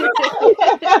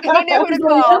 I knew who to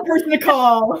call. Person to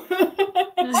call.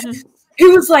 He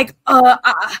was like,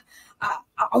 I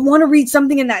want to read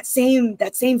something in that same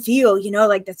feel,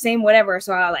 like that same whatever.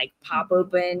 So I like pop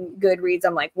open Goodreads.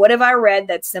 I'm like, what have I read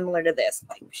that's similar to this?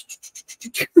 Like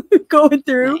going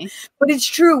through. Nice. But it's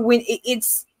true when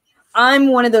I'm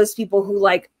one of those people who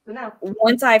like,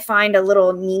 once I find a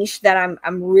little niche that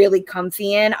I'm really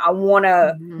comfy in, I want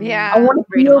to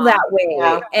feel that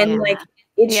way. And like,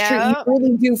 it's true. You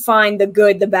really do find the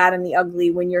good, the bad, and the ugly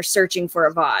when you're searching for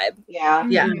a vibe.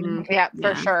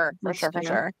 For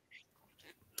sure.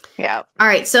 Yeah. All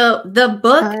right. So the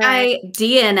book I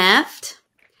DNF'd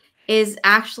is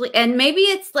actually, and maybe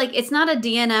it's like, it's not a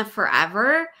DNF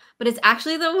forever, but it's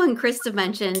actually the one Krista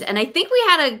mentioned. And I think we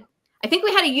had a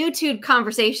YouTube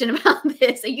conversation about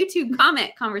this, a YouTube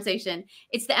comment conversation.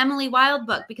 It's the Emily Wilde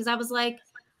book, because I was like,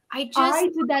 I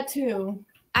did that too.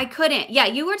 I couldn't. Yeah,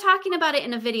 you were talking about it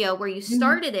in a video where you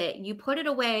started it, you put it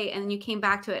away, and you came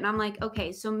back to it. And I'm like,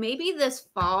 okay, so maybe this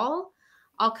fall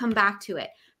I'll come back to it.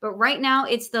 But right now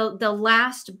it's the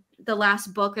last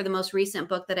book or the most recent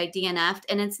book that I DNF'd.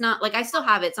 And it's not like I still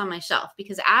have it. It's on my shelf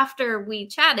because after we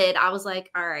chatted, I was like,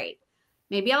 all right,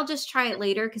 maybe I'll just try it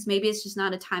later because maybe it's just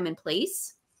not a time and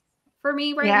place for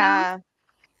me right now.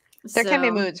 There can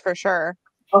be moods for sure.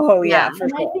 Oh yeah, for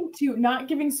and sure. I think too, not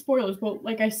giving spoilers, but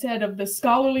like I said, of the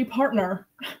scholarly partner.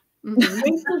 Wait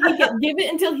until give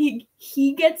it until he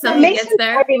gets So it. he gets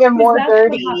there. Even more That's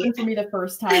dirty. what happened for me the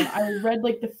first time. I read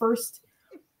like the first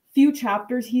few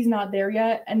chapters. He's not there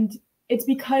yet, and it's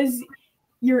because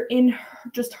you're in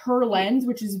just her lens,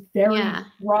 which is very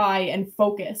dry and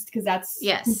focused because that's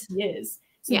who he is.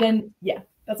 So then,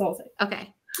 that's all I'll say.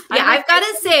 Okay. Yeah, I've got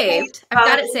it saved. I've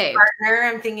got it saved. Partner,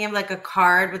 I'm thinking of like a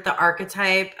card with the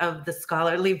archetype of the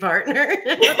scholarly partner.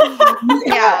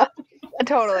 Yeah,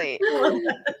 totally.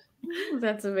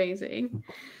 That's amazing.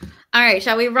 All right,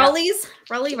 shall we rollies?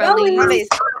 Rollies. Rollies.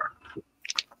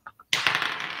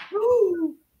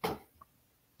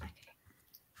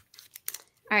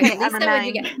 All right, Lisa, what'd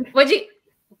you get? What'd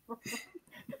you?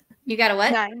 You got a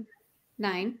what? 9.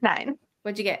 9.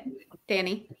 What'd you get,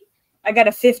 Danny? I got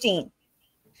a 15.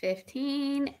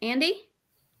 15. Andy?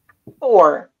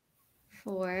 4.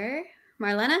 4.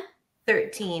 Marlena?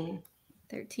 13.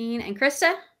 13. And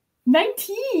Krista?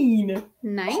 19.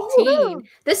 19.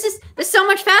 This is so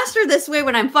much faster this way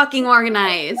when I'm fucking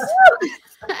organized.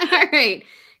 All right.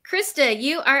 Krista,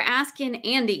 you are asking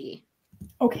Andy.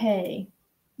 Okay.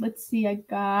 Let's see. I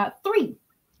got 3.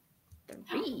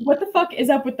 3. What the fuck is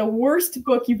up with the worst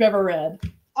book you've ever read?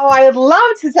 Oh, I would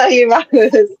love to tell you about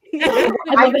this.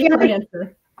 I feel like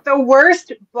answer. The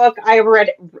worst book I ever read,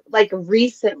 like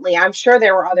recently, I'm sure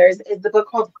there were others, is the book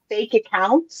called Fake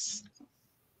Accounts.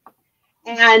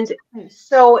 And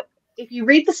so if you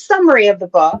read the summary of the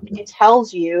book, it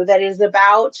tells you that it is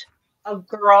about a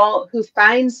girl who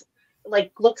finds,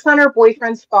 like, looks on her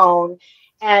boyfriend's phone,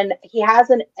 and he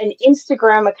has an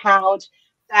Instagram account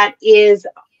that is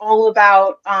all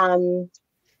about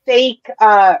fake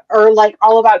or like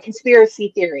all about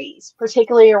conspiracy theories,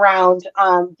 particularly around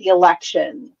the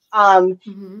election.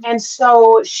 And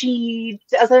so she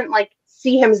doesn't like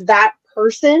see him as that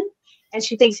person, and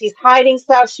she thinks he's hiding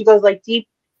stuff. She goes like deep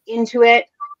into it.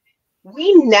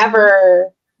 We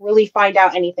never really find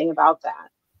out anything about that.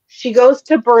 She goes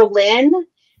to Berlin.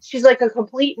 She's like a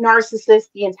complete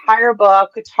narcissist the entire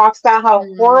book. It talks about how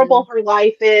horrible her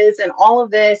life is and all of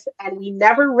this, and we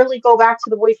never really go back to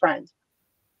the boyfriend.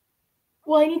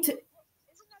 Well, I need to.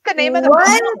 The name of the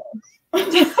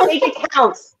book. Fake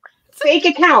accounts. Fake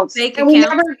accounts. Fake and accounts.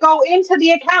 we never go into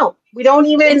the account. We don't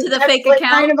even Into the fake like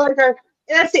account. Kind of like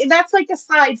that's like a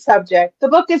side subject. The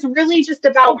book is really just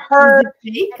about her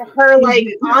and her like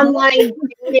online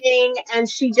dating, and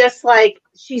she just like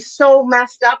she's so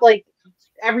messed up. Like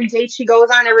every date she goes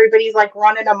on, everybody's like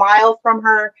running a mile from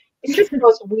her. It's just the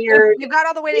most weird. You got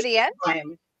all the way to the end?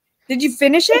 Time. Did you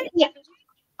finish it? Yeah.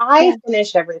 I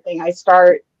finish everything I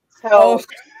start. So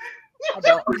I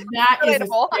don't. That is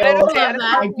relatable. a I skill. understand.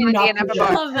 I It's do not DNF a do book.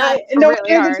 that. Love that. no, really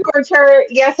it's hard. a torture.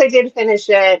 Yes, I did finish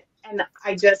it, and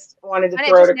I just wanted to And it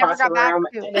throw it just never across the got back room.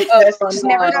 to- And it's just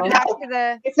Never got back to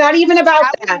the. It's not even about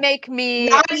That would that. make me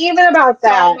Not even about so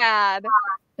that. mad.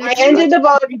 I ended the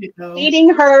book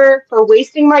hating her for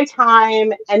wasting my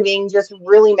time and being just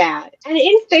really mad. And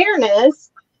in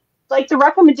fairness, like the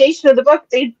recommendation of the book,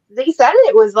 they said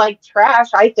it was like trash,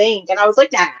 I think. And I was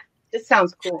like, nah, this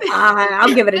sounds cool.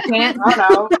 I'll give it a chance. I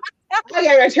don't know. I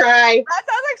gotta try. That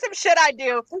sounds like some shit I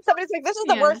do. Somebody's like, "This is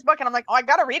the Yeah. worst book," and I'm like, "Oh, I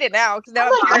gotta read it now because now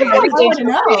I'm I'm like, buying I it." don't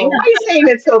know. Why are you saying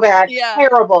it's so bad? Yeah.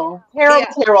 Terrible.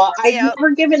 Terrible. I've Yeah.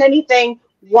 never given anything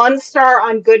 1 star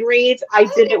on Goodreads. I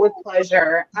did it with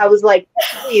pleasure. I was like,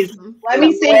 please, let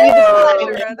me save you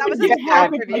the pleasure. That was a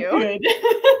bad review.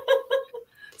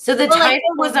 So the Well, like,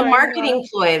 title was a my marketing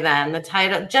ploy then. The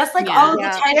title, just like Yeah. all of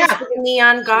Yeah. the titles Yeah. for the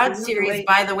Neon God series,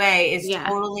 by the way, is Yeah.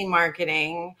 totally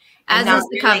marketing. As And not is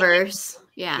the really- covers.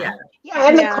 Yeah. Yeah. Yeah,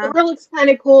 and Yeah. the cover looks kind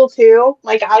of cool too.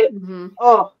 Like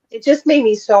Mhm. it just made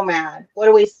me so mad. What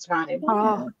a waste of time.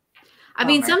 Oh, I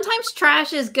mean, my- sometimes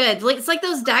trash is good. Like it's like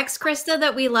those decks, Krista,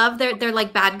 that we love. They're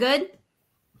like bad good.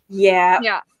 Yeah.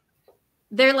 yeah.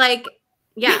 They're like,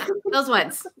 yeah, those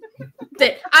ones.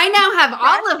 I now have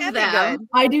all Trash of can be them. good.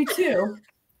 I do too.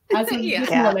 As of Yeah. this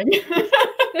Yeah. morning.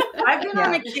 I've been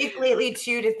on a kick lately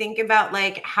too to think about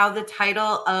like how the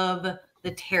title of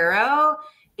the tarot,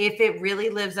 if it really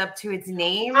lives up to its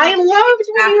name. I loved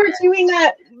when you were doing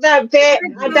that bit.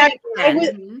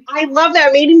 I I love that.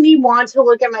 It made me want to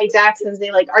look at my decks and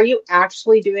say, like, are you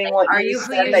actually doing what Are you you who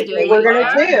said you that say you were you going to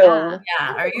are? do?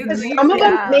 Yeah. Are you Because who you some of say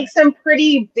them Yeah. make some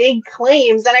pretty big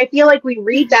claims, and I feel like we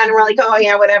read that and we're like, oh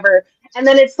yeah, whatever. And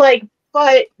then it's like,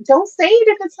 but don't say it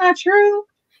if it's not true.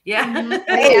 Yeah.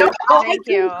 Hey, Yeah, I thank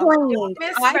you. complained.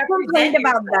 I Misrepresent complained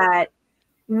about yourself. that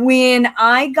when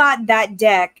I got that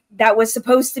deck that was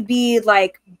supposed to be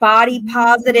like body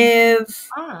positive,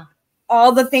 Ah.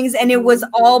 all the things, and it was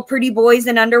all pretty boys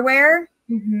in underwear.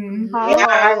 Mhm. Oh, Yeah,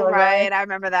 I remember. right. I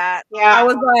remember that. Yeah. I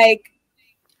was like,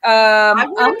 I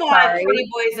would I'm have bought sorry. Pretty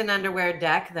Boys in Underwear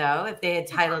deck though if they had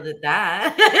titled it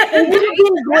that. It would have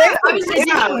been great. I was just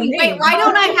Yeah. thinking, wait, why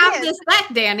don't I have this deck,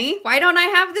 Danny? Why don't I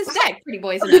have this deck, Pretty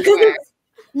Boys in Because Underwear? it's,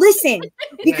 listen,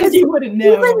 because You wouldn't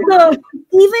know.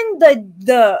 even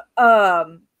the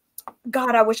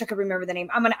God, I wish I could remember the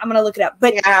name. I'm gonna look it up.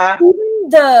 But Yeah.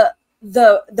 even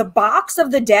the box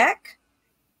of the deck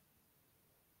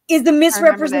is the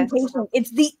misrepresentation.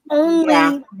 It's the only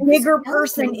Yeah. bigger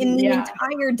person in the Yeah.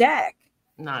 entire deck.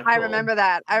 Not I cool. remember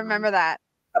that. I remember that.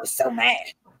 I was so mad.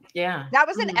 Yeah. That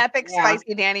was an epic, Yeah.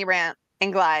 spicy Danny rant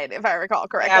and glide, if I recall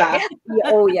correctly. Yeah.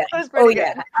 Yeah, oh yeah. That was pretty Oh good.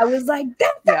 yeah. I was like,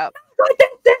 that's Yep. what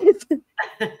that is.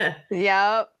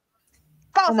 Yep.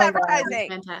 False Oh my God. advertising.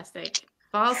 Fantastic.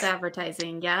 False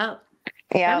advertising. Yep.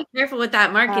 Yep. Gotta be careful with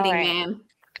that marketing, right. man.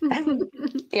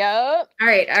 Yep. All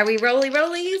right. Are we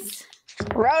rollies?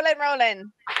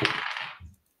 Rolling.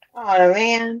 Oh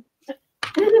man.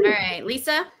 All right.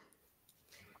 Lisa?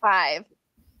 5.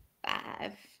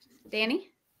 5.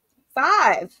 Danny?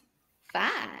 5.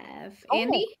 5. Oh.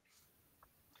 Andy?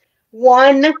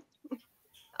 1.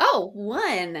 Oh,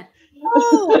 1.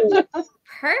 Oh, Doesn't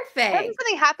Perfect.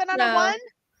 something happen on a So- 1?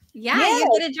 Yeah, Yes.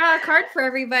 you get to draw a card for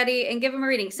everybody and give them a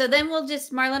reading. So then we'll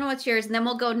just, Marlena, what's yours? And then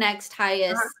we'll go next,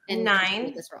 highest, and 9.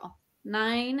 continue this roll.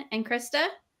 9. And Krista?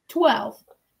 12.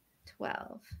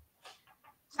 12.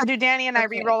 So do Danny and I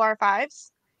Okay. re-roll our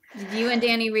 5s? You and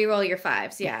Danny re-roll your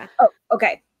 5s, yeah. oh,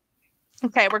 okay.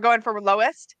 Okay, we're going for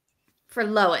lowest. For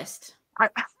lowest.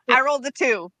 I rolled a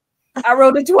 2. I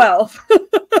wrote a 12.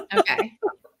 Okay.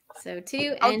 So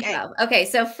 2 and Okay. 12. Okay,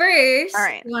 so first, All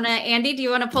right. Andy, do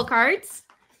you want to pull cards?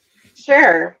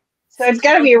 Sure. So it's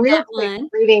got to be a real That quick one.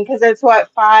 reading because it's what,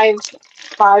 five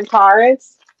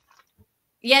cards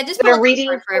Yeah, just But pull a a reading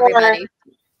card for for- everybody.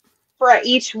 for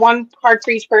each one card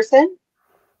for each person.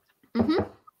 hmm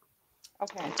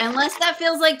Okay. Unless that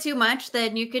feels like too much,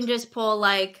 then you can just pull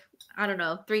like, I don't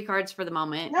know, 3 cards for the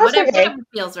moment. That's Whatever, okay. whatever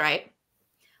feels right.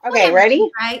 Okay. Whatever Ready?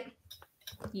 feels Right.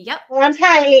 Yep. Hold on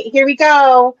tight. Here we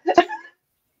go. All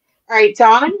right,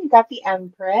 Dawn, you got the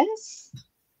Empress.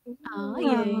 Oh,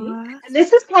 yay. And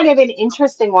this is kind of an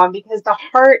interesting one because the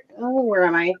heart, oh, where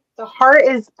am I? The heart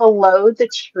is below the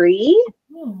tree.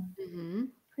 Oh, hmm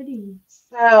pretty.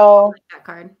 So That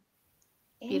card.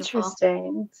 Beautiful.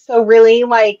 interesting. So really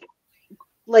like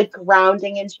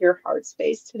grounding into your heart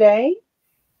space today,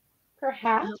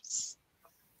 perhaps.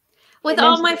 With And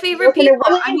all then my to favorite open it people.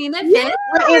 really- I mean, that fits.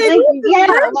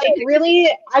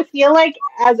 Really, I feel like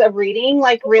as a reading,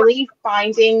 like really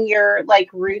finding your like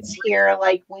roots here,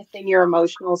 like within your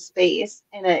emotional space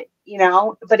in a,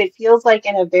 but it feels like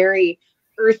in a very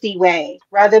earthy way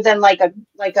rather than like a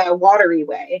watery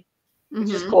way,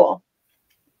 which is Mhm. cool.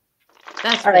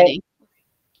 That's All right. fitting.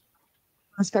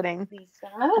 That's fitting. Lisa,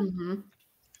 Mhm.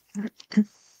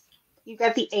 you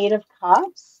got the 8 of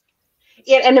Cups.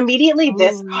 Yeah, and immediately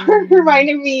this Ooh. card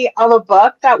reminded me of a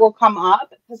book that will come up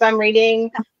because I'm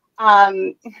reading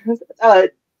what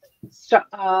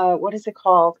is it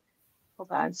called?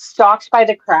 Hold on. Stalked by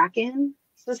the Kraken.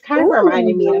 So this kind of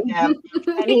reminded me of him.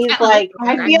 And he's Kinda like,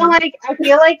 like I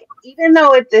feel like even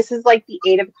though this is like the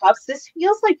 8 of Cups, this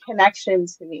feels like connection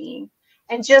to me.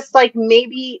 And just like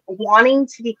maybe wanting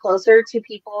to be closer to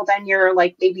people than you're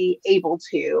like maybe able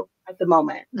to at the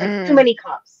moment. Like too many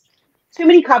cups. Too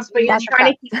many cups, but you're Lots of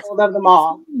trying to keep hold of them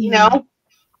all,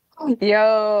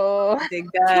 Yo. Dig Too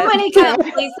that. many cups,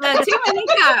 Lisa. Too many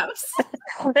cups.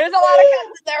 There's a lot of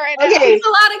cups in there right now. Okay. There's a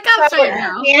lot of cups So right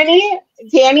now.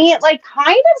 Danny, like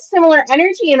kind of similar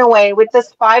energy in a way with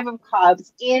this 5 of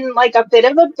Cups in like a bit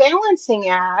of a balancing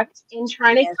act in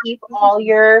trying to keep all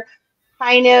your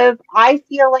I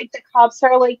feel like the Cups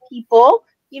are like people,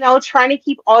 trying to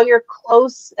keep all your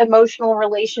close emotional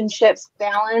relationships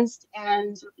balanced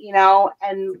and,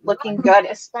 and looking good.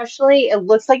 Especially it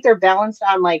looks like they're balanced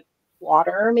on like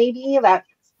water, maybe that's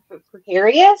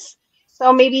precarious.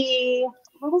 So maybe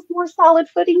a little more solid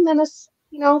footing than a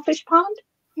fish pond.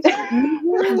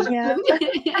 Yeah.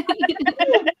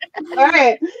 All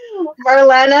right,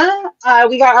 Marlena,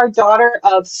 we got our Daughter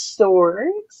of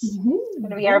Swords. It's going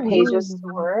to be our Page of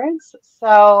Swords.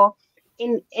 So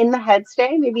in the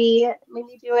headstay, maybe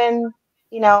doing,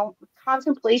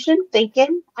 contemplation,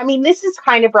 thinking. I mean, this is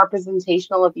kind of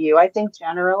representational of you, I think,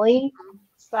 generally.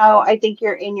 So I think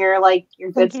you're in your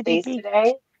your good space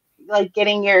today, like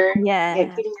getting your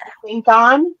think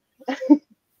on.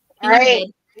 All right,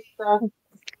 so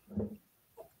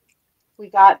we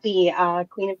got the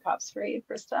Queen of Cups for you,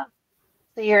 Krista.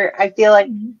 So I feel like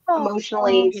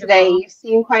emotionally today you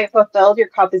seem quite fulfilled. Your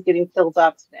cup is getting filled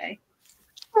up today.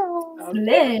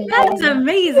 That's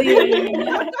amazing.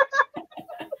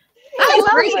 That was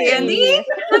great, Andy.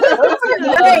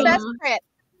 The best crit.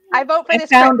 I vote for this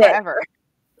crit forever.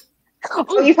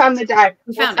 Oh, you found the deck.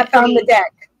 I found the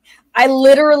deck. I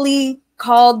literally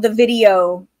called the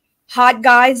video "Hot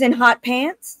Guys in Hot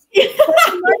Pants."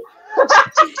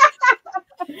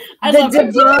 I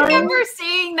remember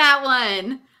seeing that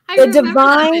one. I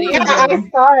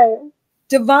saw it.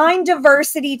 Divine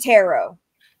Diversity Tarot.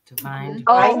 Divine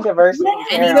Diversity.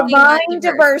 Divine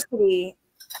Diversity.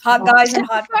 Hot Guys and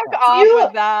Hot Pants. Fuck off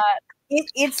with that.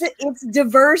 It's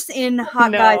diverse in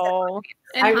Hot guys.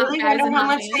 I really wonder how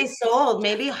much they sold.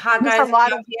 Maybe Hot Guys and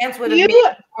Hot Pants would have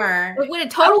made more. It would have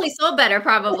totally sold better,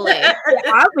 probably.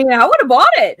 I mean, I would have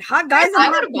bought it. Hot Guys and I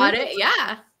Hot would have bought it.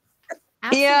 Yeah.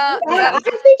 Absolutely. Yeah. I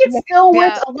think it's still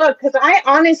worth a look because I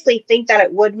honestly think that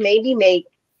it would maybe make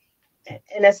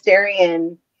an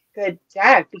Asterian good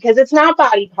deck because it's not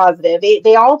body positive.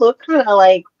 They all look kind of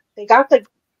like they got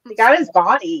his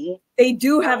body. They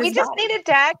do have. We just need a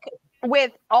deck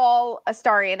with all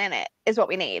Astarian in it. Is what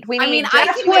we need. I mean, I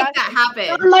can make that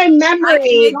happen. From my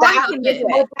memory,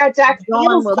 that deck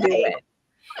feels will like. do it.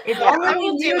 If only I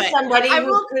will do it. somebody I who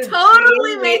will could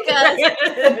totally make us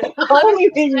Only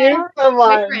thing you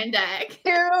someone. boyfriend deck.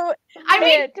 I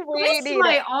mean, twist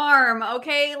my arm,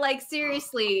 okay? Like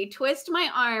seriously, twist my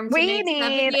arm. To We make need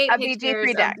 78 a pictures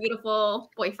BG3 deck. of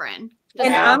beautiful boyfriend.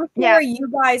 And I'm sure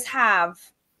you guys have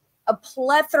a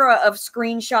plethora of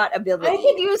screenshot ability. I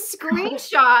can use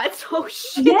screenshots. Oh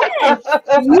shit! Yes,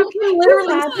 you can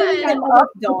literally set them up,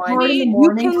 Dawn.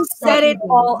 You can set it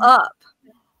all up.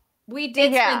 We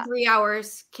did spend 3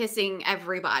 hours kissing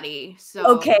everybody. So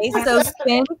okay, so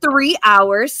spend 3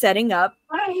 hours setting up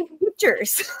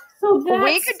pictures. So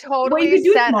we could totally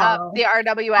set up the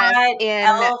RWS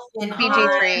in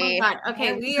BG3. Oh God.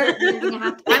 Okay, we are gonna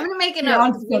have to. I'm gonna make a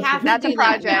note. We have That's to a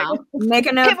project. That now. Make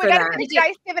a note for we gotta that. finish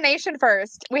dice divination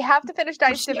first. We have to finish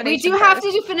dice divination. We do have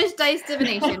to finish dice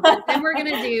divination, but then we're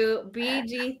gonna do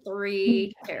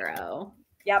BG3 tarot.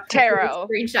 Yep, tarot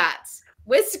screenshots.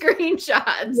 With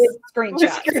screenshots.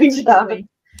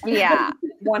 Yeah.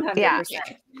 100%.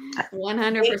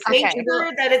 100%. Make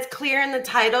sure that it's clear in the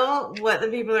title what the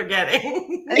people are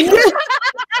getting. Pick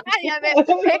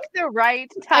the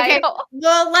right title. Okay.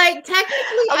 Well, like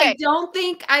technically, I don't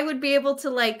think I would be able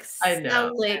to like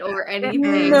sell it or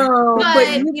anything. No,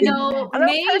 but you know,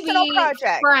 maybe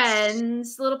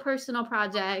friends, little personal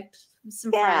project,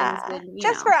 some friends, and,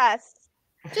 just for us.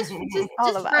 Just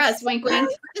all of for us, wink, wink.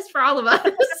 Just for all of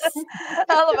us.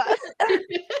 All of us.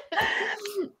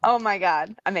 Oh my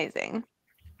God. Amazing.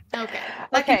 Okay.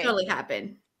 That can totally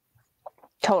happen.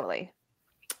 Totally.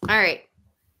 All right.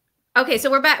 Okay,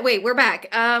 so we're back. Wait, we're back.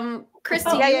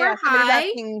 Christy, you were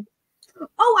high.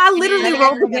 Oh, I literally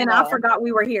rolled again. I forgot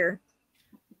we were here.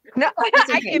 No,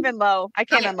 I came in low.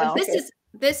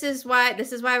 This is why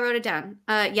I wrote it down.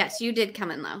 Yes, you did come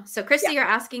in low. So Christy, you're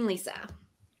asking Lisa.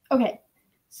 Okay.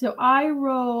 So I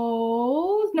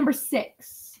rolled number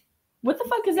 6. What the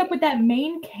fuck is up with that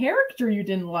main character you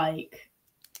didn't like?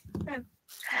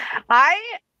 I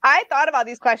thought about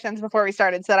these questions before we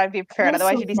started so that I'd be prepared.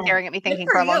 Otherwise, you'd be staring at me thinking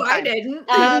for a long time. I didn't.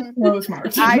 So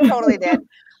smart. I totally did.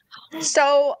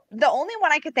 So the only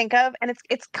one I could think of, and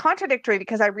it's contradictory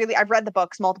because I've read the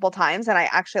books multiple times and I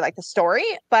actually like the story,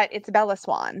 but it's Bella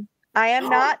Swan. I am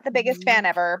not the biggest fan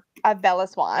ever of Bella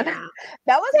Swan. Yeah.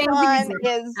 Bella Swan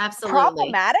is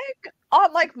problematic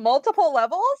on like multiple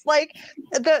levels. Like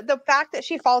the fact that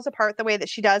she falls apart the way that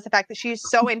she does, the fact that she's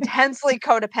so intensely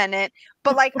codependent.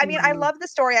 But like, I mean, I love the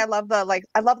story. I love the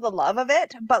love of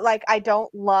it, but like, I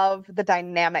don't love the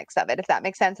dynamics of it, if that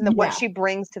makes sense. And what she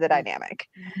brings to the dynamic.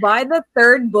 By the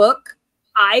 3rd book,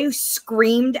 I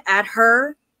screamed at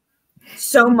her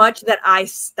so much that I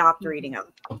stopped reading them.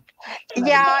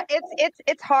 Yeah,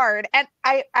 it's hard. And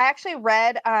I actually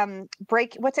read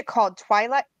what's it called?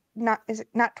 Twilight?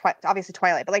 Obviously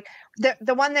Twilight, but like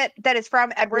the one that is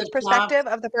from Edward's perspective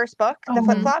of the first book, the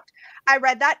Flip-Flopped. I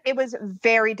read that. It was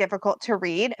very difficult to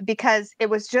read because it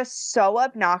was just so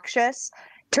obnoxious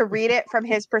to read it from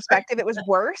his perspective, it was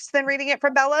worse than reading it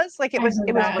from Bella's. Like it was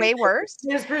way worse.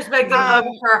 His perspective of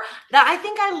her. That I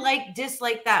think I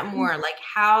dislike that more. Like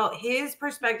how his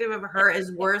perspective of her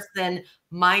is worse than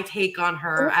my take on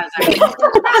her as I It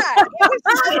was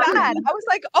so bad. I was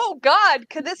like, oh God,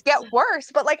 could this get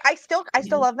worse? But like I still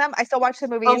love them. I still watch the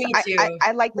movies. Oh, me too.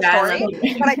 I like the story.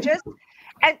 But I just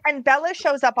and Bella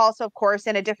shows up also, of course,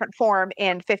 in a different form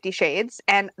in 50 Shades.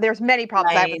 And there's many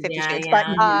problems I have with 50 Shades, but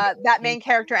that main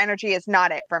character energy is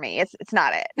not it for me. It's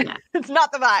not it. Yeah. It's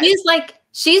not the vibe.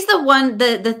 She's the one,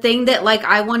 the thing that like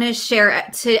I want to share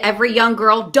to every young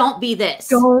girl. Don't be this.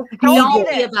 Don't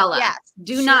be a Bella. Yes.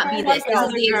 Do not be this. This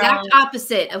is the exact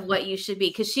opposite of what you should be,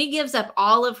 because she gives up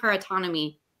all of her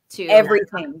autonomy to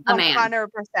everything. 100%.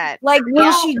 Like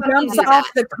when she jumps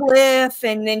off the cliff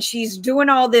and then she's doing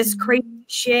all this crazy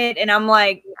shit, and I'm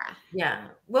like, yeah.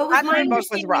 Well, with my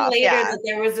understanding later that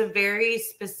there was a very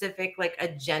specific like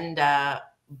agenda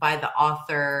by the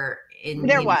author.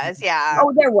 There was,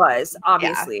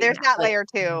 obviously. Yeah, there's that layer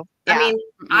too. I mean,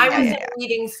 I wasn't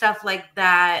reading stuff like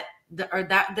that.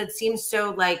 That seems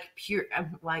so like pure,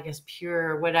 well, I guess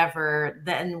pure, whatever,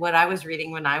 than what I was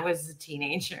reading when I was a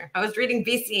teenager. I was reading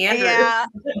B.C. Andrews. Yeah.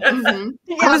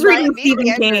 I was reading Stephen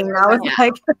King. I was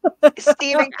like,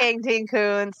 Stephen King, Dean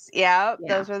Koontz. Yeah,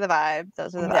 those were the vibes.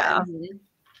 Those are the vibes.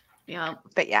 Yeah.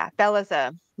 But yeah, Bella's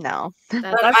a no.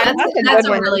 That's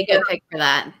a really good pick for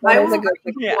that. I was a good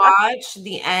pick. Watch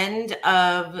the end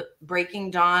of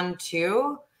Breaking Dawn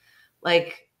 2.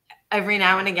 Like, every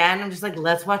now and again, I'm just like,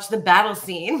 let's watch the battle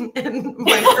scene. And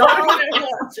my daughter and I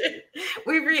watch it.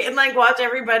 And like watch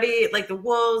everybody, like the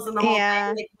wolves and the whole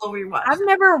thing. Like, we'll rewatch. I've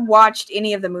never watched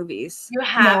any of the movies. You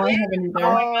haven't? No,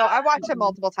 I watched it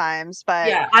multiple times,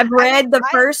 but I've read the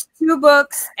first 2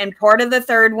 books and part of the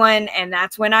 3rd one, and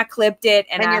that's when I clipped it.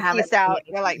 And I haven't.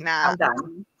 You're like, nah, I'm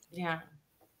done.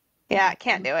 Yeah,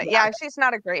 can't do it. Yeah, she's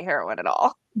not a great heroine at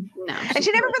all. No, and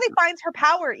she never really finds her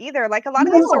power either. Like a lot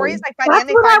of these stories, like by the end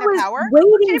they find their power.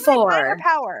 Waiting for really find her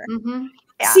power.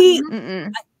 Yeah. See,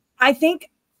 I think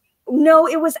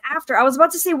it was after. I was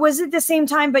about to say, was it the same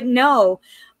time? But no,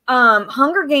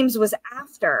 Hunger Games was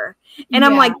after, and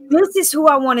I'm like, this is who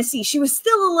I want to see. She was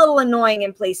still a little annoying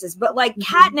in places, but like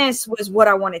Katniss was what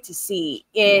I wanted to see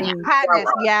in Katniss.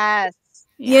 Yes,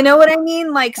 you know what I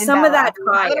mean? Like some of that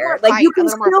fire. Like you can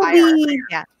still be.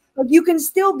 Like you can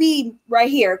still be right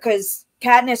here because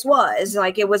Katniss was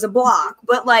like it was a block,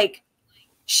 but like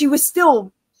she was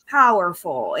still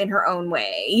powerful in her own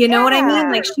way. You know what I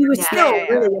mean? Like she was still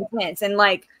really intense, and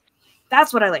like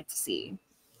that's what I like to see.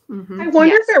 I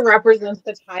wonder if it represents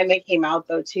the time it came out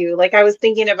though too. Like I was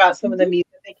thinking about some of the music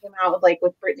that came out like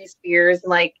with Britney Spears, and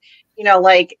like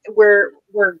like where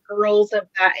girls of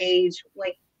that age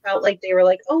like felt like they were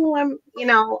like, oh, I'm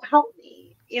help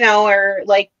me, or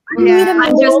like. I'm just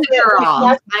a girl.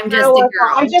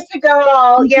 I'm just a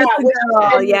girl.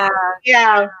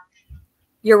 Yeah.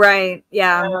 You're right.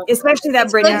 Yeah. Especially that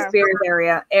Britney Spears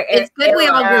area. It's good we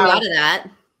all grew out of that.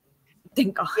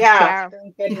 Thank God. Yeah.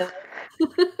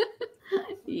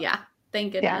 Yeah.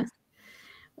 Thank goodness.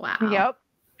 Wow. Yep.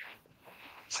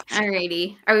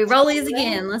 Alrighty. Are we rollies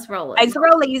again? Let's roll it. Eggs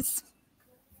rollies.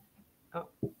 Oh,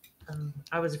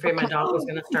 I was afraid my dog was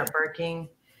going to start barking.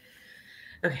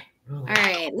 Okay. All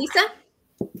right, Lisa.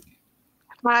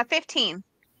 15.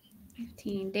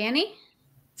 15. Danny.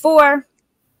 4.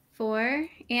 4.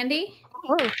 Andy.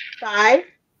 5.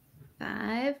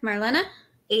 5. Marlena.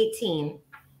 18.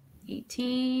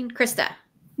 18. Krista.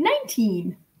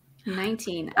 19.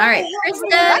 19. All right,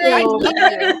 Krista.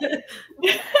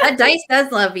 That dice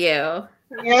does love you.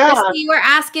 Yeah. Krista, you were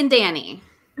asking Danny.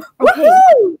 Okay.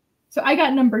 So I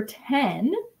got number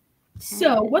 10.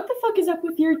 So, what the fuck is up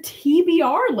with your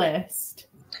TBR list?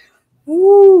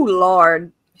 Ooh,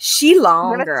 Lord. She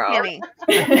long, girl. Give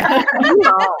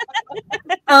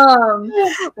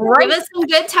us some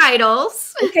good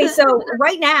titles. Okay, so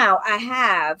right now I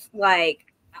have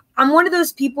I'm one of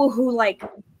those people who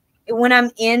when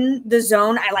I'm in the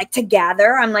zone, I like to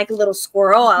gather. I'm like a little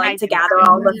squirrel. I like to gather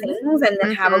all the things and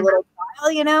then have a little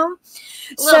pile, A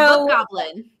little book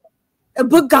goblin. A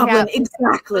book goblin,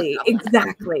 exactly.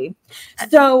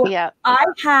 So I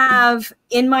have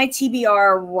in my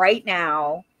TBR right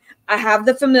now, I have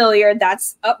The Familiar.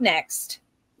 That's up next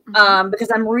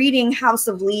because I'm reading House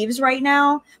of Leaves right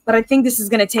now, but I think this is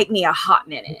going to take me a hot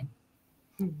minute.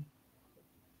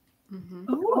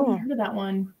 Oh, I heard of that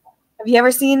one. Have you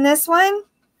ever seen this one?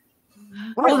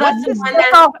 Oh, that's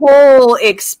a whole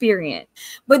experience.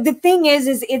 But the thing is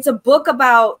it's a book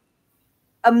about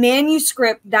a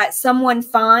manuscript that someone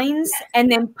finds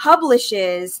and then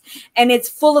publishes, and it's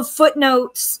full of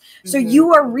footnotes. So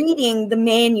you are reading the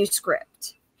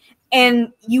manuscript.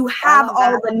 and you have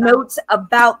all the notes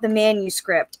about the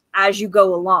manuscript as you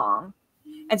go along.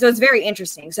 And so it's very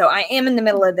interesting. So I am in the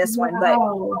middle of this one, but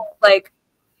like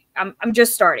I'm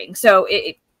just starting. So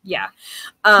yeah.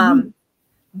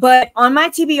 But on my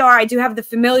TBR, I do have the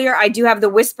Familiar. I do have the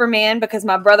Whisper Man because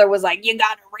my brother was like, you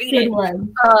gotta read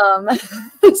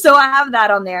it. So I have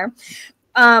that on there.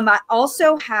 I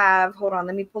also have, hold on,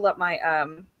 let me pull up my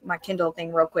my Kindle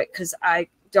thing real quick because I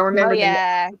don't remember. Oh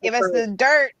yeah, give us the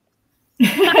dirt.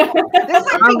 This is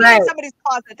like being in somebody's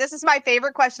closet. This is my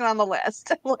favorite question on the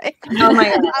list. Like, oh my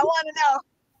God. I want to know.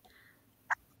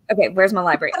 Okay, where's my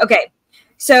library? Okay,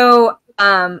 so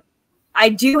I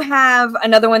do have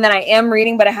another one that I am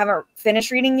reading, but I haven't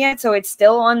finished reading yet, so it's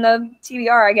still on the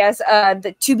TBR, I guess.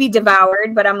 The To Be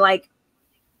Devoured, but I'm like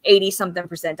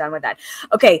 80-something% done with that.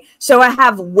 Okay, so I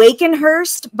have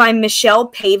Wakenhurst by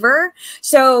Michelle Paver.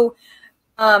 So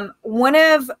one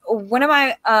of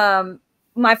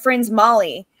my friends,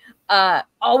 Molly,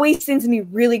 always sends me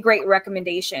really great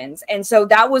recommendations, and so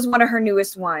that was one of her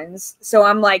newest ones. So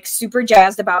I'm like super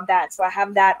jazzed about that. So I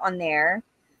have that on there.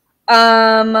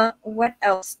 What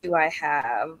else do I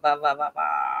have? I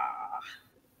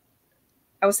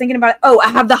was thinking about it. Oh, I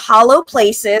have The Hollow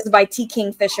Places by T.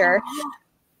 Kingfisher.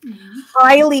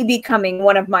 Highly becoming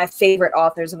one of my favorite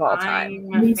authors of all time.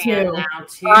 Me too.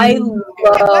 I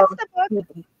love.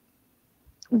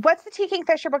 What's the T.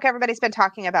 Kingfisher book everybody's been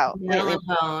talking about? Nettle and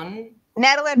Bone.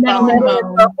 Nettle and Bone.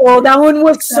 Oh, that one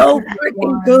was so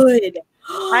freaking good.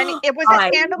 I mean, it was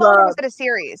a standalone or was it a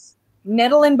series?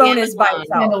 Nettle and Bone is by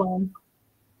itself.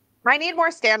 I need more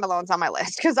standalones on my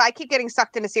list because I keep getting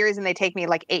sucked into series and they take me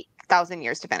like 8,000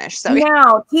 years to finish. So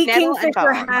now T.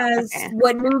 Kingfisher has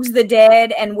What Moves the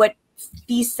Dead and What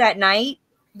Feasts at Night.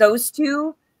 Those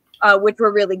two, which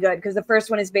were really good because the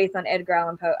first one is based on Edgar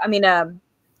Allan Poe. I mean,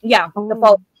 yeah, The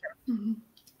Fall.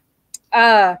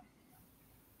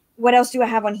 What else do I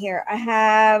have on here? I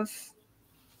have.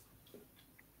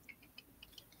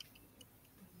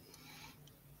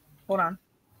 Hold on.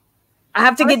 I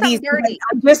have to get these. I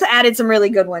just added some really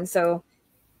good ones, so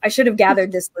I should have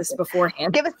gathered this list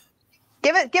beforehand. Give us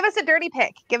a dirty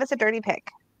pick. Give us a dirty pick.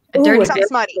 A dirty something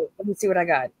smutty. Let me see what I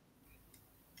got.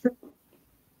 I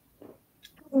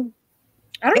don't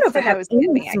know if I have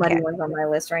any smutty ones on my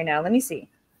list right now. Let me see.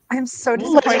 I'm so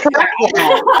disappointed.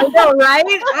 I know, right?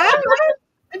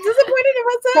 I'm disappointed in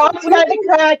myself. Talk about the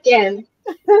Kraken.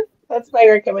 That's my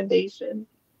recommendation.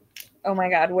 Oh my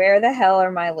God, where the hell are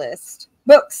my list?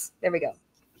 Books. There we go.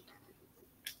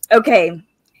 Okay.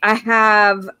 I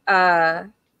have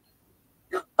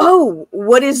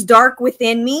What Is Dark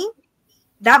Within Me?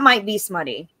 That might be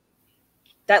smutty.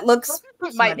 That looks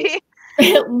might be.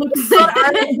 It looks so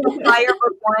Fire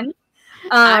Book 1.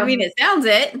 I mean, it sounds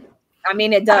it. I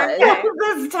mean, it does.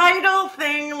 This title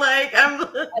thing, like,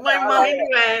 my mind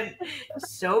went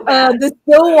so bad. The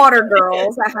Stillwater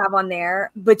Girls I have on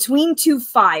there. Between Two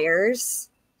Fires.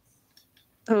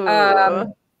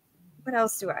 What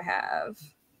else do I have?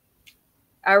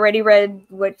 I already read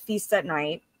What Feasts at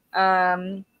Night.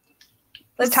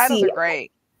 Those titles are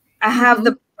great. I have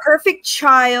The Perfect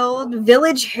Child,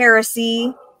 Village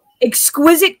Heresy,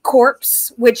 Exquisite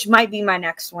Corpse, which might be my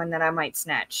next one that I might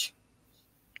snatch.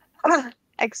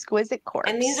 Exquisite Corpse.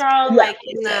 And these are all like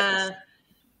in the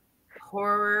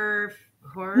horror.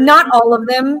 Not all of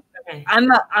them. Okay.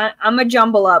 I'm a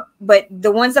jumble up, but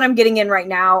the ones that I'm getting in right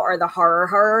now are the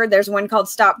horror. There's one called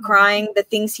Stop Crying, The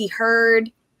Things He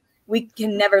Heard, We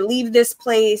Can Never Leave This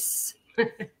Place.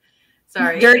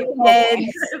 Sorry. Dirty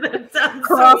Heads.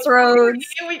 Crossroads.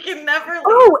 So we can never leave.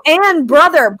 Oh, and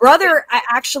Brother. I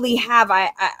actually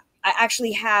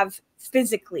have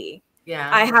physically.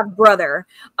 Yeah. I have Brother,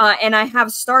 and I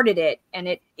have started it, and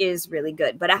it is really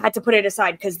good. But I had to put it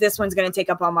aside because this one's going to take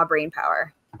up all my brain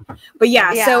power. But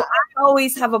yeah, so I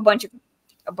always have a bunch of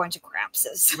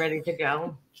crapses ready to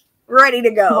go. Ready to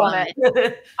go.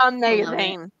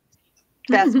 Amazing.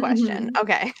 Best question.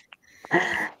 Okay. All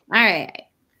right.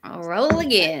 I'll roll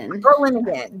again. Rolling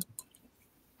again.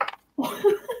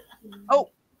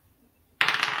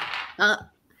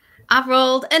 I've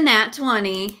rolled a nat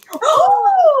 20.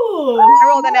 Oh! I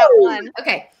rolled a nat 1.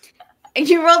 Okay.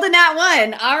 You rolled a nat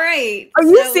 1. All right. Are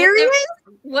you serious?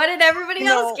 What did everybody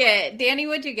else get? Danny,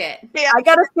 what'd you get? Yeah, I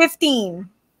got a 15.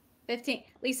 15.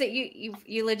 Lisa,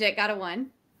 you legit got a 1.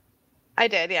 I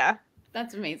did, yeah.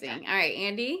 That's amazing. All right,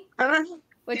 Andy.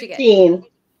 What'd you get?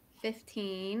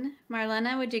 15.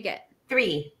 Marlena, what'd you get?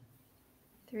 3.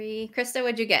 Krista,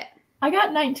 what'd you get? I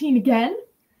got 19 again.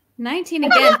 19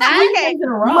 again. That's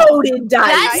loaded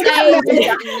dice.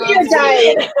 That's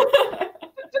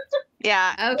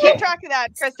Yeah. Okay. Keep track of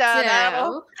that,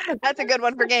 Krista. That's a good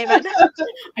one for gaming.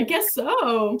 I guess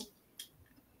so.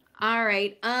 All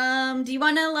right. Do you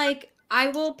want to like? I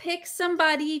will pick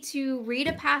somebody to read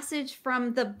a passage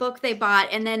from the book they bought,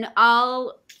 and then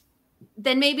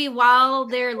then maybe while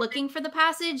they're looking for the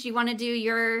passage, you want to do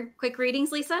your quick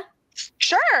readings, Lisa?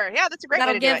 Sure. Yeah, that's a great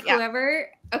way to do it. Yeah.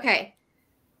 Whoever. Okay.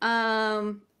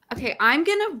 Okay, I'm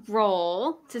gonna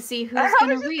roll to see who's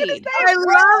gonna read. I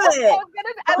love it.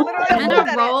 I'm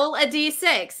gonna roll a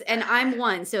d6, and I'm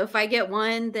 1. So if I get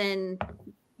 1, then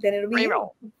it'll be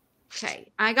roll.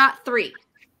 Okay, I got 3.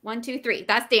 1, 2, 3.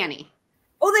 That's Danny.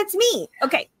 Oh, that's me.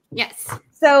 Okay. Yes.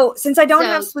 So since I don't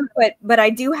have Slewfoot, but I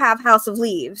do have House of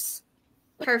Leaves.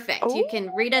 Perfect. Ooh. You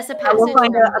can read us a I will passage.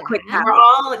 find a quick passage.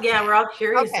 We're all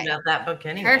curious about that book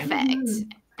anyway. Perfect.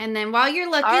 And then while you're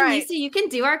looking, Lisa, you can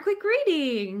do our quick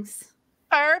readings.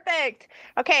 Perfect.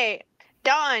 Okay,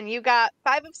 Dawn, you got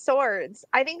 5 of Swords.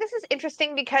 I think this is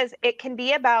interesting because it can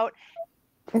be about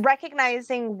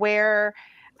recognizing where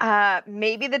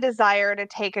maybe the desire to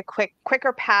take a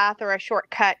quicker path or a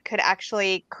shortcut could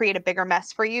actually create a bigger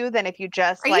mess for you than if you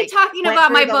just you talking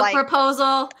about my book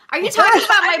proposal? Are you talking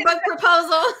about my book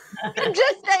proposal? I'm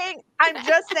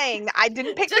just saying. I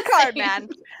didn't pick the card, man.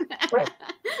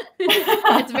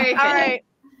 It's very good. All right.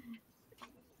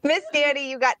 Miss Danny,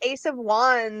 you got Ace of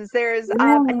Wands. There's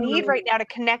a need right now to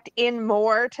connect in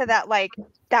more to that, like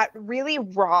that really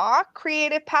raw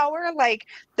creative power, like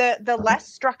the less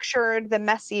structured, the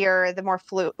messier, the more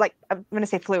fluid. Like I'm going to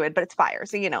say fluid, but it's fire,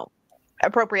 so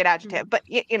appropriate adjective. But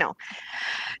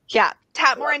yeah,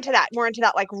 tap more into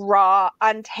that like raw,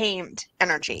 untamed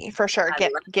energy for sure.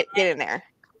 Get in there.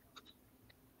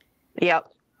 Yep.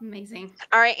 Amazing.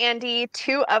 All right, Andy,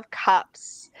 2 of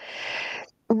Cups.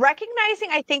 Recognizing,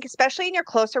 I think, especially in your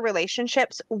closer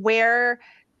relationships where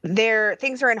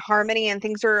things are in harmony and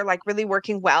things are like really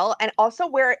working well, and also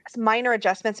where minor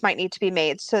adjustments might need to be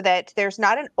made so that there's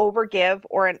not an overgive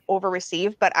or an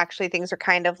overreceive, but actually things are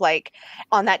kind of like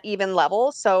on that even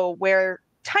level. So where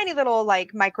tiny little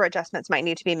like micro adjustments might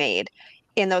need to be made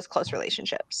in those close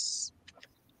relationships.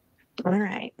 All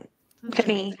right. Look at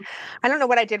me. I don't know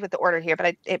what I did with the order here,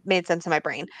 but it made sense in my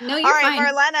brain. No, you're all right,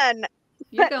 fine. Marlena.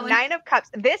 You're going. 9 of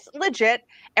Cups. This legit,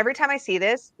 every time I see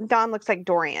this, Dawn looks like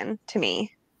Dorian to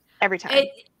me. Every time.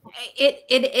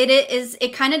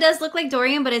 It kind of does look like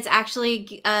Dorian, but it's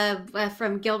actually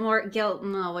from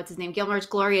Gilmore's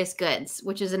Glorious Goods,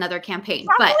 which is another campaign.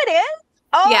 That's but who it is?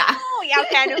 Oh, yeah.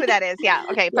 Okay, I know who that is. Yeah,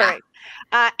 okay, perfect.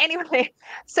 Anyway,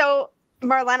 so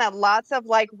Marlena, lots of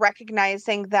like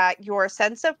recognizing that your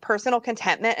sense of personal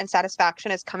contentment and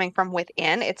satisfaction is coming from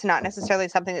within. It's not necessarily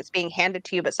something that's being handed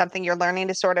to you, but something you're learning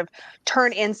to sort of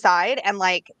turn inside and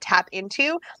like tap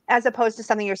into, as opposed to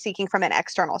something you're seeking from an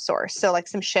external source. So like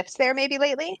some shifts there maybe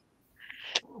lately.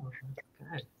 All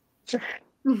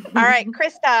right,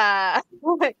 Krista,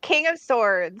 King of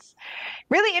Swords.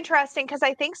 Really interesting because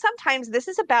I think sometimes this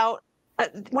is about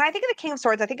when I think of the King of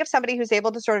Swords, I think of somebody who's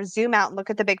able to sort of zoom out and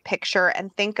look at the big picture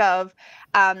and think of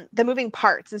the moving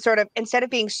parts and sort of, instead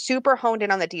of being super honed in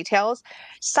on the details,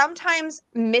 sometimes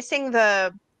missing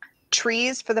the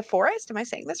trees for the forest. Am I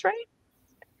saying this right?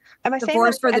 Am I saying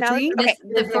forest for the trees? Okay.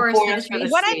 The forest for the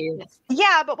trees.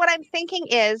 Yeah, but what I'm thinking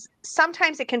is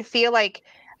sometimes it can feel like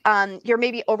you're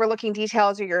maybe overlooking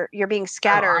details or you're being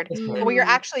scattered. But what you're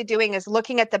actually doing is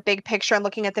looking at the big picture and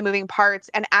looking at the moving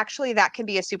parts. And actually that can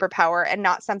be a superpower and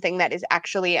not something that is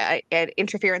actually an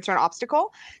interference or an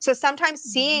obstacle. So sometimes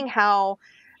seeing how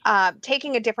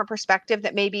taking a different perspective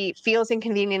that maybe feels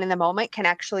inconvenient in the moment can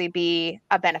actually be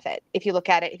a benefit if you look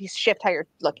at it, if you shift how you're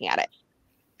looking at it.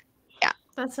 Yeah.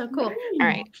 That's so cool. All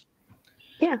right.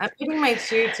 Yeah. I'm putting my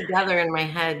 2 together in my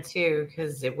head too,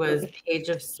 because it was Page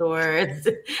of Swords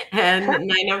and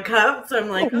 9 of Cups. I'm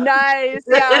like, nice.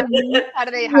 Yeah. How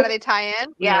do they tie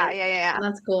in? Yeah.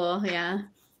 That's cool. Yeah.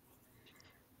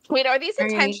 Wait, are these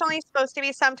intentionally supposed to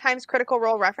be sometimes critical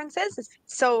role references?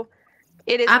 So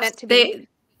it is meant to be.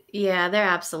 Yeah, they're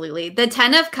absolutely. The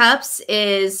 10 of Cups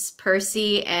is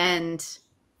Percy, and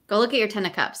go look at your 10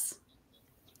 of Cups.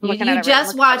 You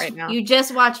just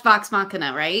watched Vox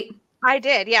Machina, right? I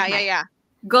did. Yeah.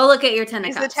 Go look at your 10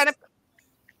 of Cups.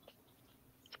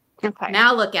 Okay.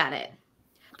 Now look at it.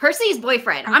 Percy's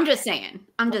boyfriend. I'm just saying.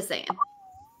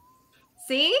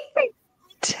 See?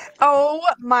 Oh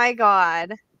my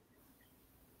God.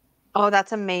 Oh,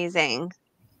 that's amazing.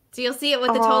 So you'll see it with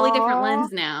a totally different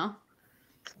lens now.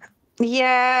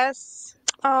 Yes.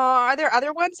 Are there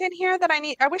other ones in here that I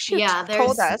need? I wish you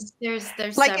told us. There's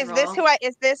like, several.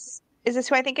 Is this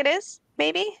who I think it is?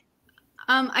 Maybe.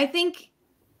 I think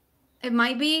It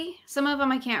might be. Some of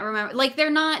them I can't remember. Like,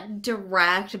 they're not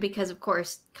direct because, of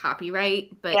course, copyright,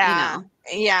 but, Yeah. you know.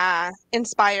 Yeah.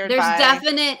 Inspired There's by.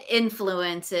 definite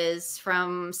influences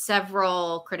from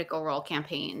several Critical Role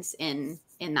campaigns in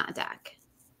that deck.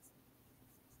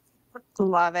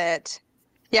 Love it.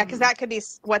 Yeah, because that could be,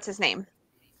 what's his name?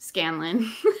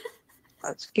 Scanlan.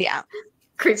 Yeah.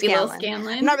 Creepy little Scanlan.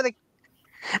 Scanlan. I'm not really,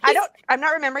 I'm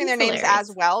not remembering their names hilarious.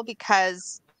 as well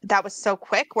because that was so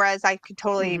quick, whereas I could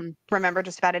totally remember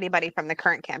just about anybody from the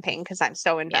current campaign because I'm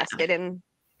so invested in.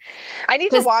 I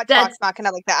need to watch Vox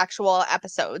Machina, like the actual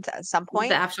episodes at some point.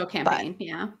 The actual campaign,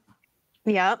 yeah.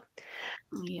 Yep.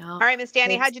 All right, Miss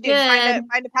Danny, how'd you do?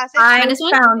 Find a passage? I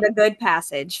found a good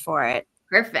passage for it.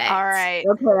 Perfect. All right.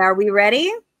 Okay, are we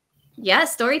ready?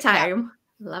 Yes, story time.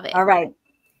 Yeah. Love it. All right.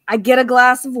 I get a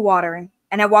glass of water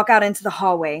and I walk out into the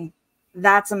hallway.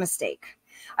 That's a mistake.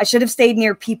 I should have stayed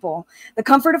near people, the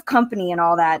comfort of company and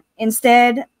all that.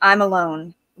 Instead, I'm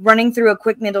alone, running through a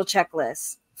quick mental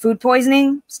checklist. Food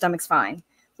poisoning, stomach's fine.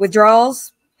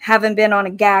 Withdrawals, haven't been on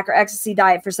a GAC or ecstasy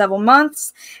diet for several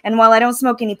months. And while I don't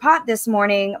smoke any pot this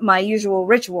morning, my usual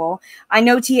ritual, I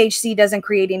know THC doesn't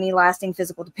create any lasting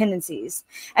physical dependencies.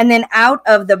 And then out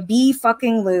of the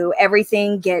fucking blue,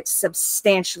 everything gets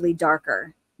substantially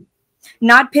darker.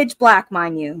 Not pitch black,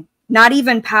 mind you. Not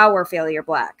even power failure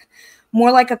black.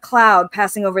 More like a cloud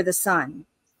passing over the sun.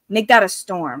 Make that a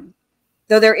storm.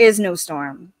 Though there is no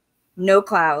storm. No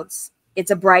clouds.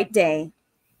 It's a bright day.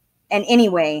 And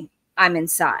anyway, I'm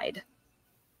inside.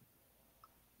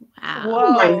 Wow.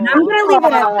 Oh my I'm going to leave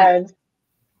it at that.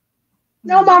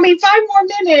 No, Mommy, 5 more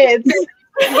minutes.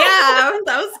 Yeah, that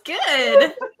was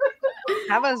good.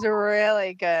 That was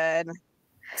really good.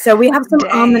 So we have some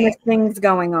ominous things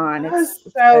going on.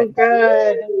 It's so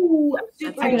good.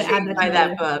 Super intrigued by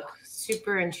that book.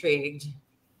 Super intrigued.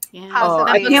 Yeah. Oh,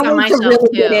 that I book's can't on my wait to shelf,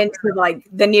 really get too. into like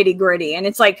the nitty gritty. And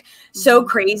it's like so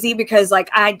crazy because like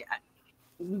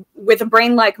with a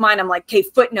brain like mine, I'm like, okay,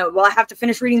 footnote. Well, I have to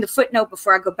finish reading the footnote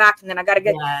before I go back, and then I got to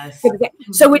get. Yes.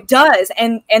 So it does,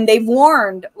 and they've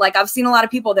warned. Like I've seen a lot of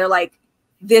people. They're like,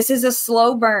 this is a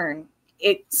slow burn.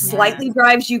 It slightly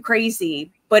drives you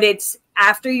crazy, but it's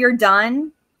after you're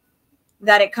done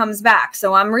that it comes back.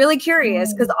 So I'm really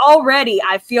curious because already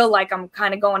I feel like I'm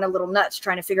kind of going a little nuts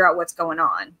trying to figure out what's going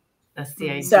on. That's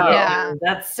the idea. So, yeah.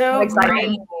 That's so exciting.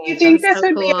 great. Do you think this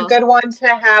would be a good one to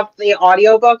have the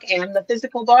audiobook and the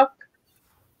physical book?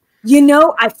 You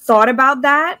know, I thought about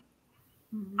that.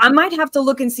 I might have to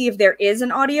look and see if there is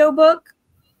an audiobook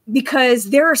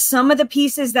because there are some of the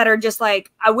pieces that are just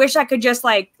like, I wish I could just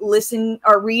like listen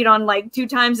or read on like 2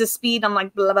 times the speed. I'm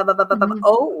like, blah, blah, blah, blah, blah, blah.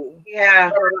 Oh,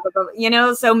 Yeah. you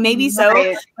know, so maybe so.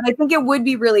 Right. But I think it would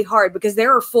be really hard because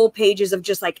there are full pages of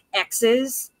just like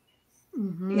X's.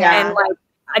 Yeah. And like,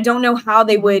 I don't know how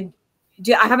they would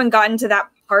do. I haven't gotten to that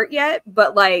part yet,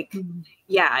 but like,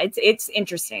 yeah, it's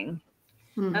interesting.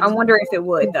 I wonder if it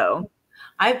would though.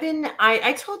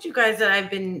 I told you guys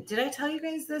that did I tell you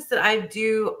guys this? That I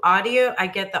do audio, I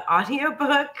get the audio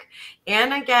book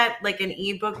and I get like an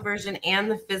ebook version and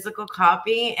the physical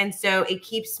copy. And so it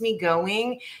keeps me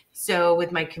going. So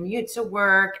with my commute to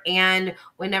work and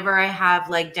whenever I have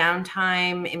like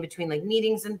downtime in between like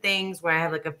meetings and things where I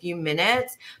have like a few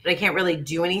minutes, but I can't really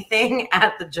do anything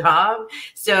at the job.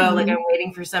 So like I'm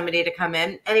waiting for somebody to come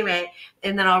in anyway,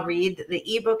 and then I'll read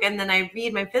the ebook and then I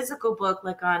read my physical book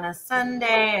like on a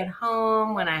Sunday at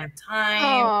home when I have time.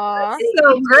 Aww.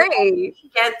 So great.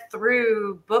 Get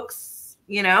through books,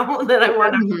 you know, that I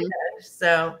want to finish.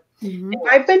 So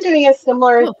I've been doing a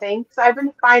similar thing. So I've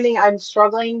been finding I'm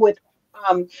struggling with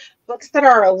books that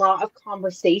are a lot of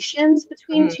conversations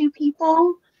between 2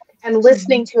 people, and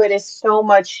listening to it is so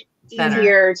much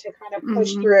easier to kind of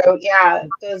push through. Yeah,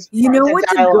 those. You know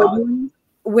what's dialogue. a good one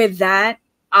with that?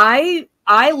 I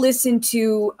listened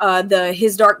to the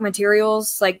His Dark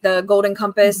Materials, like the Golden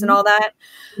Compass and all that.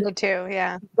 Me too,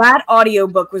 yeah. That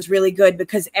audiobook was really good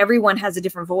because everyone has a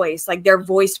different voice. Like they're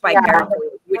voiced by characters,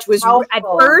 which was at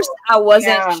first I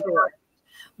wasn't sure,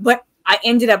 but I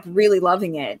ended up really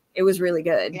loving it. It was really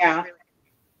good. Yeah.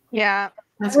 Yeah.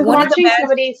 I was watching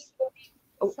somebody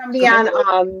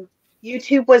on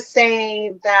YouTube was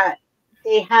saying that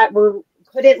they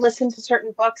couldn't listen to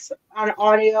certain books on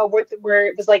audio where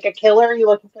it was like a killer. You're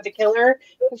looking for the killer.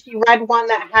 So she read one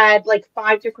that had like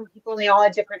 5 different people and they all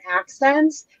had different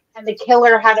accents. And the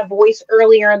killer had a voice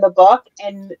earlier in the book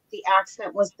and the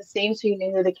accent was the same. So you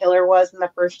knew who the killer was in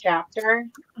the first chapter.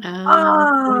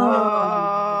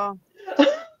 Oh.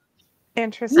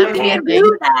 Interesting. That would be a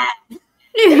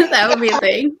thing. That would be a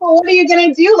thing. Well, what are you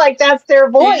going to do? Like, that's their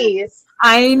voice.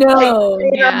 I know.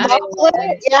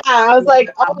 Like, I was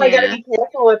like, oh, I got to be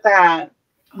careful with that.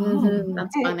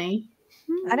 That's funny.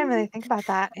 I didn't really think about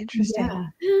that. Interesting. Yeah.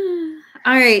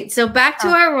 All right, so back to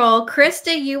our roll.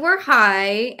 Krista, you were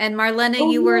high, and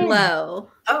Marlena, you were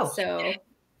low. Oh, So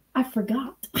I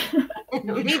forgot.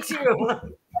 me too.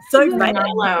 So I'm excited.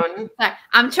 alone. sorry.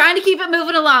 I'm trying to keep it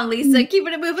moving along, Lisa.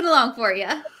 Keeping it moving along for you.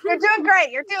 You're doing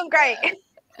great. You're doing great.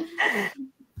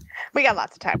 We got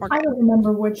lots of time. We're I good. don't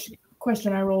remember which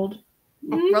question I rolled.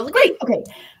 Roll again. Great. Okay.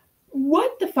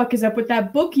 What the fuck is up with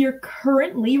that book you're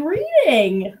currently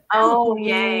reading? Oh,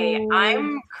 yay.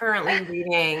 I'm currently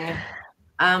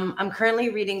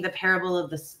reading The Parable of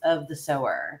the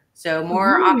Sower. So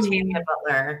more Octavia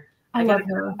Butler. I love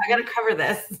her. I gotta cover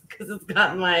this because it's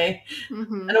got my I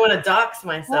don't want to dox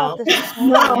myself.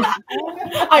 No.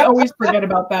 I always forget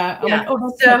about that. I'm Yeah. like, oh,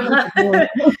 that's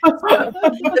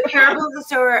The Parable of the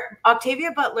Sower,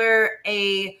 Octavia Butler,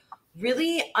 a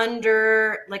really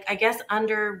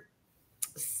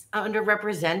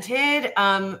underrepresented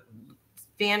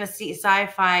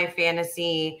sci-fi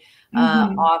fantasy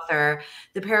author.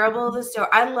 The Parable of the Sower.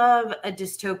 I love a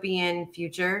dystopian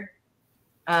future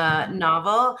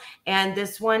novel, and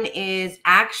this one is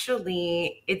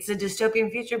actually, it's a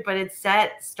dystopian future, but it's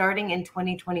set starting in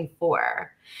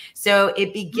 2024. So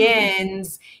it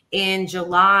begins in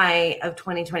July of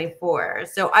 2024.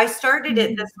 So I started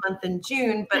it this month in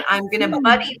June, but I'm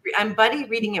buddy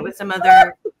reading it with some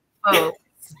other folks.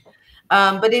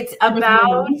 But it's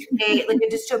about a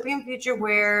dystopian future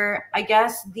where I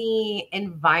guess the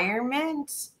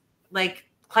environment, like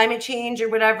climate change or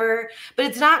whatever, but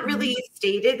it's not really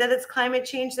stated that it's climate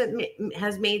change that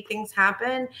has made things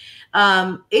happen.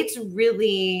 It's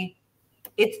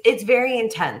very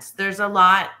intense. There's a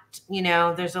lot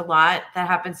that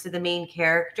happens to the main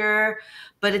character,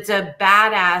 but it's a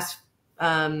badass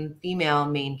female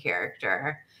main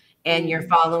character, and you're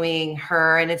following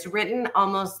her, and it's written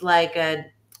almost like a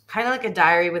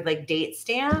diary with like date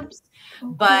stamps.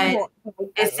 But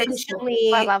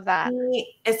essentially, I love that.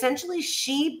 Essentially,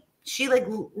 she like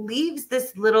leaves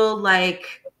this little,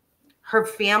 like, her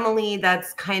family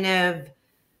that's kind of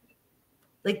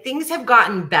like, things have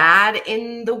gotten bad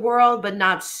in the world, but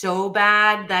not so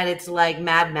bad that it's like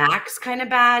Mad Max kind of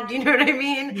bad. You know what I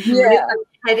mean? Yeah.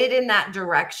 Headed in that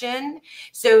direction.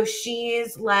 So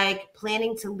she's like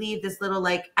planning to leave this little,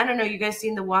 like, I don't know, you guys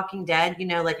seen The Walking Dead, you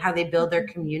know, like how they build their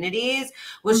communities?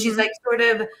 Well, she's like sort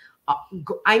of,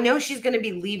 I know she's going to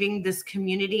be leaving this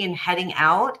community and heading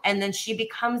out. And then she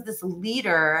becomes this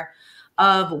leader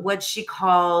of what she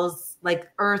calls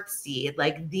like Earthseed.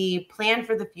 Like, the plan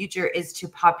for the future is to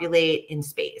populate in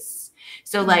space.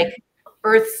 So like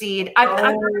Earthseed, I've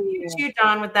heard you too,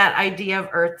 Dawn, with that idea of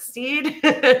Earthseed,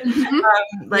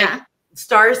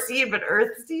 Starseed, but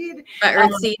Earthseed. But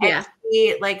Earthseed, yeah.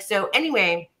 Like, so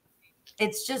anyway,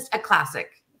 it's just a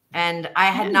classic. And I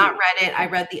had not read it. I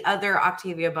read the other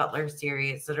Octavia Butler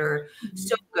series that are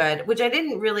so good, which I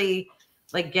didn't really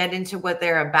like get into what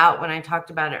they're about when I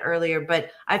talked about it earlier.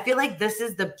 But I feel like this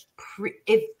is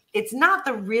it's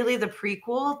not really the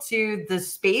prequel to the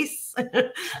space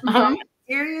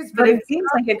series, but it seems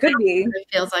like it could be. It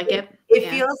feels like it. It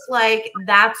feels like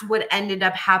that's what ended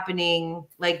up happening.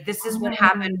 Like, this is what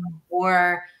happened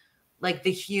before, like,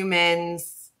 the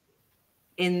humans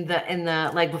in the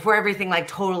like, before everything like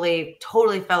totally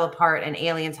fell apart and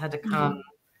aliens had to come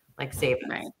like save us.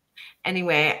 Right.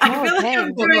 Anyway, I feel like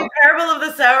I'm doing Parable of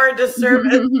the Sower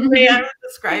disservice the way I'm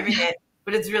describing it,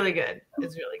 but it's really good.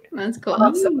 It's really good. That's cool.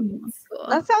 Awesome. That's cool.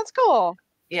 That sounds cool.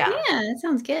 Yeah. Yeah, that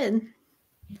sounds good.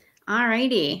 All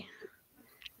righty.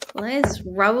 Let's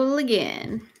roll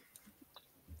again.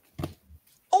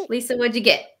 Oh. Lisa, what'd you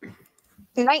get?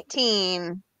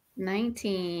 19.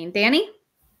 19. Danny?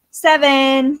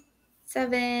 7.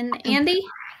 7. Andy?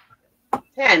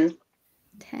 10.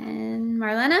 10.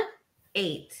 Marlena?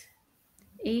 8.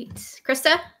 8.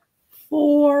 Krista?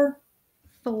 4.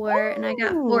 4. And I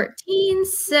got 14.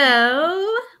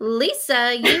 So,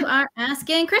 Lisa, you are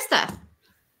asking Krista.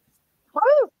 Woo.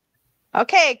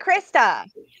 Okay, Krista.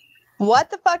 What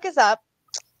the fuck is up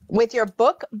with your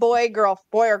boy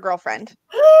or girlfriend?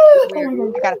 I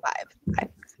got a 5.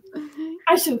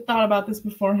 I should have thought about this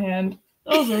beforehand.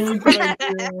 Those are really good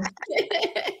ideas.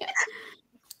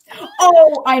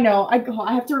 Oh, I know. I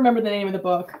have to remember the name of the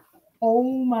book. Oh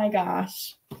my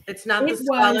gosh. It's not the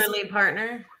scholarly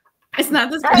partner. It's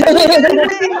not this. But I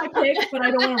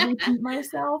don't want to repeat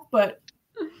myself. But,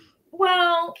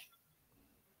 well.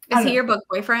 Is he your book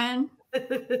boyfriend?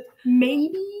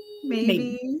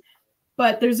 Maybe.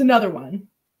 But there's another one.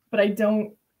 But I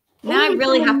don't. Now I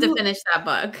really have to finish that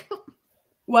book.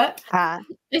 What? I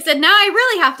said, now I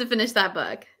really have to finish that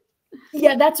book.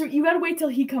 Yeah, that's what you got to wait till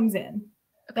he comes in.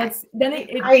 That's then it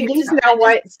I need to know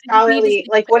what scholarly,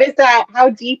 like, what is that? How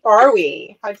deep are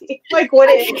we? How deep, like, what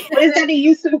is that a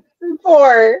use of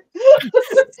for?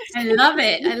 I love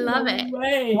it. I love it.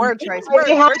 Way. Word choice.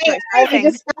 Are we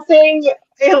discussing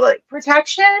like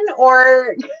protection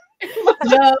or?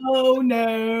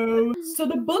 No. So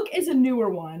the book is a newer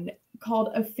one called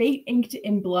A Fate Inked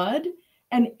in Blood,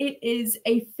 and it is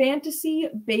a fantasy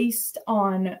based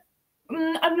on,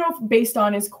 I don't know if based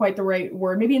on is quite the right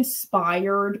word, maybe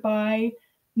inspired by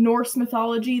Norse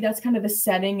mythology. That's kind of the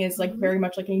setting, is like very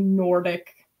much like a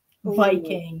Nordic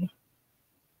Viking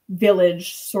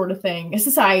village sort of thing, a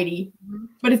society,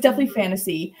 but it's definitely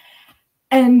fantasy.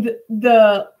 And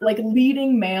the like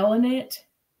leading male in it,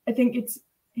 I think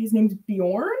his name's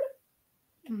Bjorn.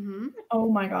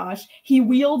 Oh my gosh. He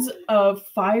wields a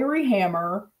fiery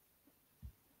hammer.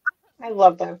 I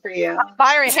love that for you.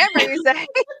 Fiery hammer, you say?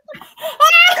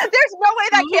 There's no way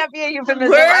that can't be a euphemism.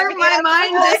 Where my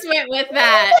mind just went with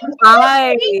that.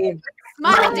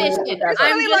 Small addition.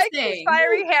 I'm really just like saying. his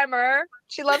fiery hammer.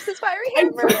 She loves his fiery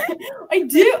hammer. I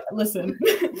do. Listen,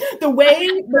 the way.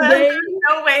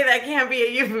 No way that can't be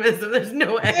a euphemism. There's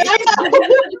no way.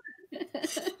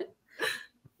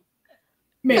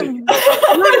 Maybe.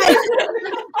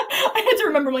 I had to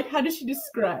remember, like, how does she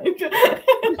describe?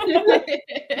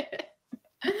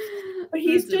 But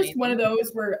he's just amazing. One of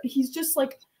those where he's just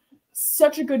like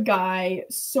such a good guy,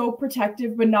 so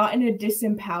protective, but not in a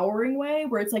disempowering way,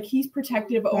 where it's like he's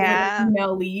protective over the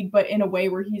female lead, but in a way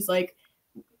where he's like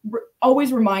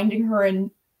always reminding her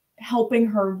and helping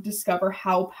her discover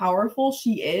how powerful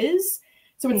she is.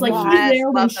 So it's like he's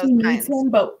there when she needs him,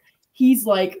 but he's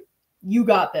like, you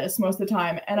got this most of the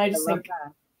time. And I just think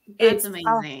it's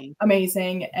amazing.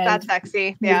 Amazing. And that's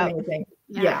sexy. Yeah. Amazing.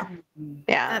 Yeah.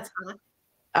 That's hot.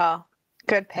 Oh,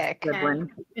 good pick. Good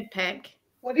one. Good pick.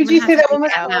 What did you say that one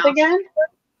was called again?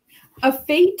 A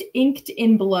Fate Inked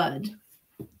in Blood.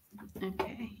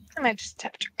 Okay. I might just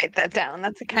have to write that down.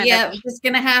 That's a kind of. I'm just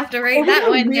gonna have to write that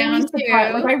one down too.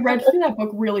 Like I read through that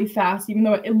book really fast, even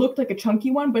though it looked like a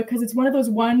chunky one, because it's one of those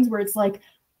ones where it's like,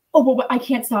 oh, well, I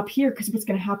can't stop here because what's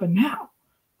gonna happen now?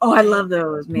 Oh, I love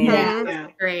those, man. Yeah.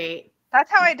 Great.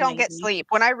 That's how I don't get sleep.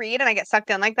 When I read and I get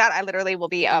sucked in like that, I literally will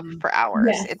be up for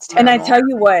hours. Yeah. It's terrible. And I tell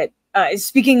you what,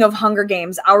 speaking of Hunger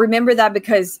Games, I'll remember that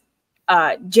because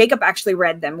Jacob actually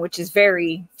read them, which is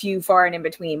very few, far and in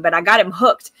between, but I got him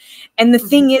hooked. And the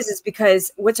thing is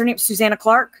because what's her name? Susanna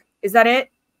Clark? Is that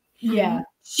it? Yeah.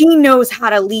 She knows how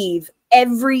to leave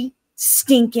every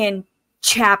stinking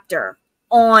chapter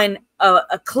on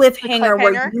a cliffhanger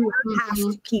where you have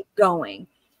to keep going.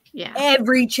 Yeah.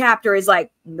 Every chapter is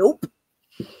like, nope.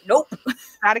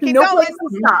 Gotta keep no going. Place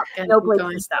to stop. No place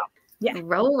to stop. Yeah.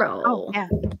 Roll. Oh, yeah.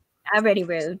 I already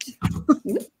wrote.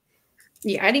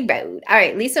 You already wrote. All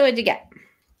right, Lisa, what'd you get?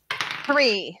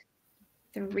 3.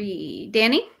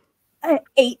 Danny?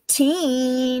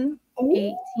 18.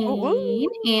 18. Ooh.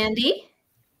 Andy?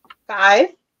 5.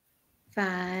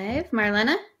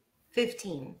 Marlena?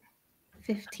 15.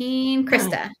 15.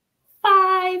 Krista?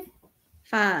 5.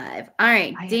 All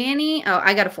right, Danny. Oh,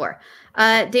 I got a 4.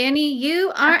 Danny,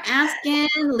 you are asking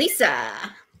Lisa.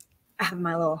 I have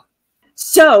my little.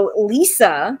 So,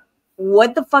 Lisa,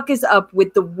 what the fuck is up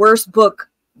with the worst book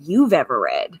you've ever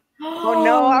read? Oh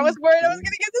no, I was worried I was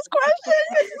gonna get this question.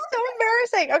 This is so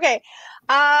embarrassing. Okay.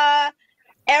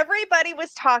 Everybody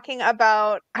was talking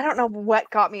about, I don't know what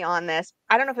got me on this.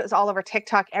 I don't know if it was all over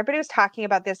TikTok. Everybody was talking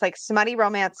about this like smutty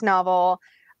romance novel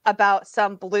about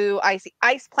some blue ice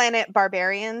planet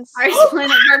barbarians. Ice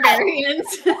planet barbarians.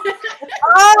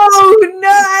 Oh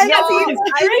no!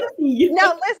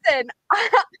 No, listen.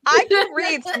 I can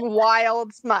read some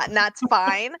wild smut, and that's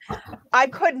fine. I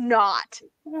could not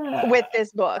with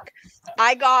this book.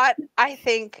 I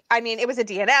mean, it was a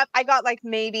DNF. I got like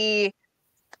maybe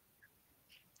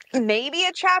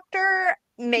a chapter,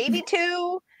 maybe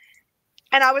 2,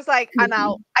 and I was like, I'm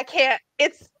out. I can't.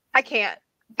 It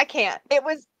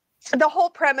was the whole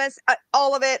premise,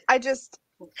 all of it.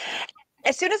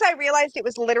 As soon as I realized it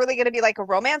was literally going to be like a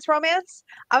romance,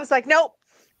 I was like, nope.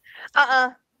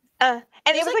 And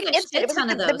it was like instant. It was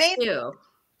like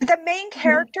the main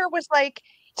character was like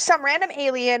some random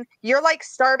alien. You're like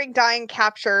starving, dying,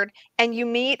 captured, and you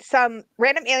meet some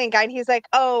random alien guy, and he's like,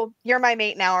 "Oh, you're my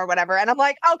mate now," or whatever. And I'm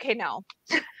like, "Okay, no,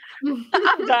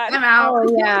 I'm done. I'm out."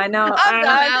 Oh yeah, no, I'm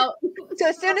out. So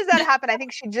as soon as that happened, I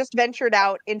think she just ventured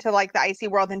out into like the icy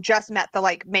world and just met the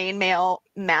like main male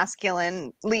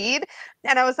masculine lead.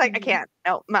 And I was like, I can't.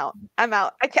 No, I'm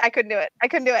out. I couldn't do it.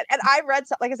 And I read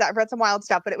some, like I said, I've read some wild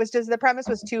stuff, but it was just the premise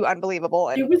was too unbelievable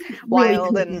and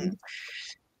wild and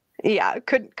yeah,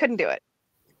 couldn't do it.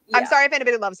 Yeah. I'm sorry if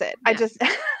anybody loves it. Yeah.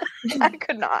 I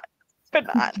could not. Could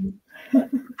not.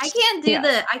 I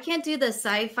can't do the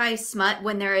sci-fi smut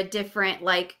when they're a different,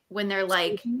 like when they're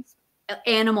like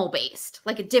animal based,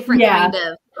 like a different kind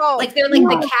of like they're like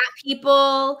the cat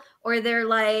people, or they're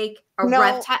like a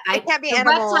reptile. It can't be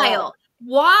animal. Reptile.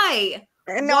 Why?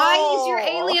 No. Why is your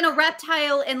alien a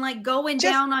reptile and like going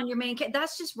down on your main cat?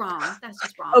 That's just wrong. That's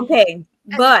just wrong. Okay,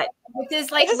 but with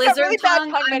this like This lizard really bad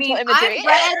tongue, I mean, imagery. I've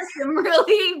read some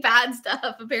really bad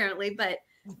stuff apparently, but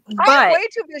I'm way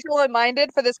too visual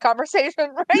minded for this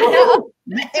conversation right now.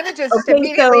 Images just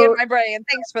immediately in my brain.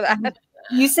 Thanks for that.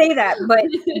 You say that, but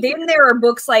then there are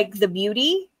books like The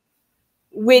Beauty,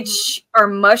 which are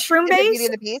mushroom based. Beauty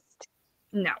and the Beast?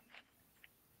 No.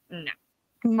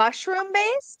 Mushroom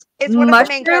based? Is one of the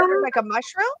main characters like a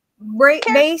mushroom?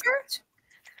 Based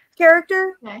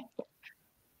character? Okay.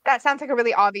 That sounds like a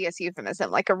really obvious euphemism,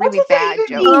 like a really bad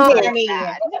joke.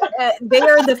 They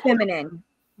are the feminine.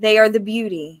 They are the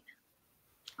beauty.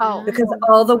 Oh. Because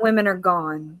all the women are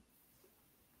gone.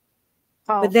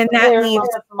 Oh. But then that leaves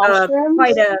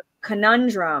quite a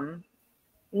conundrum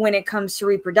when it comes to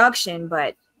reproduction,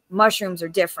 but mushrooms are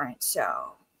different,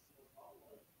 so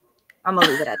I'm gonna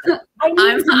leave it at that.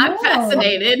 I'm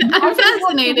fascinated. I'm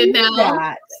fascinated now.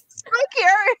 I'm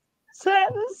curious.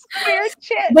 This weird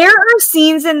shit. There are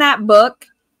scenes in that book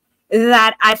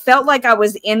that I felt like I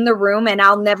was in the room and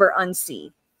I'll never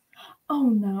unsee. Oh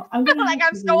no! I'm so like,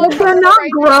 they're not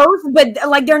gross, but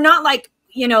like they're not like,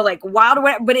 you know, like wild or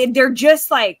whatever, but they're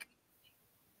just like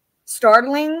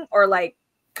startling or like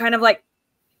kind of like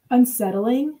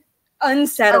unsettling.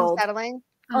 Unsettled.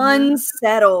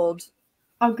 Unsettled.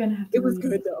 I'm gonna have to. It was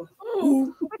good though.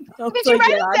 Did you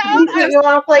write it down?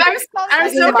 I'm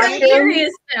so kind of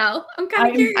curious now. I'm kind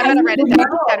of curious. I'm gonna write it down.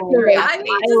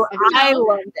 I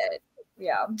loved it.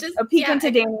 Yeah. Just a peek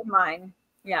into Danny's mind.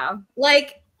 Yeah.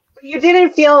 Like, you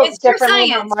didn't feel it's differently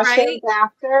science, about mushrooms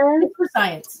after? It's for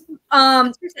science.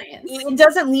 It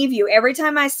doesn't leave you. Every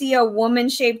time I see a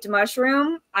woman-shaped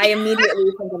mushroom, I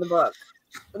immediately think of the book.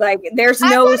 Like, there's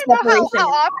no separation.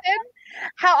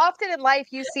 How often in life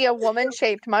you see a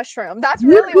woman-shaped mushroom? That's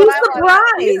really what I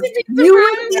want. You would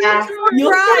be surprised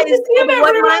at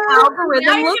what my algorithm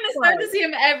now you're looks gonna start like. to see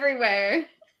them everywhere.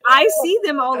 I see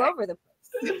them all over the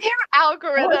place. Your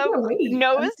algorithm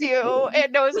knows you.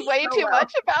 It knows way too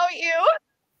much about you.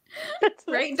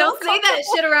 Right? Don't say that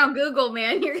shit around Google,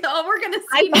 man. All we're gonna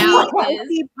see now I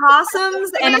see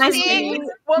possums and I see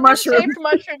woman-shaped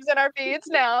mushrooms in our feeds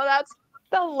now. That's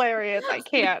hilarious. I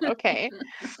can't. Okay.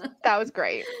 That was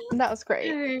great. That was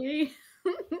great. Okay.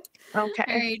 All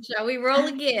right, shall we roll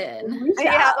again?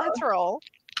 Yeah, let's roll.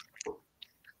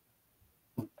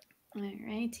 All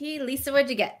righty. Lisa, what'd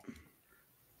you get?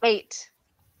 8.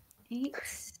 8.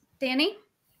 Danny?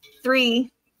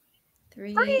 3.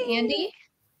 3. Andy?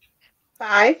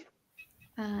 5.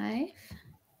 5.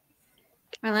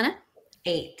 Marlena?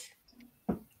 8.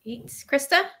 8.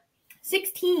 Krista?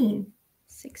 16.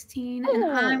 16. And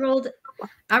I rolled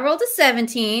a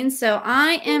 17. So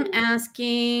I am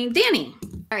asking Danny.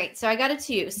 All right, so I got a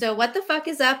 2. So what the fuck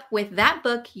is up with that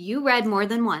book you read more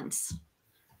than once?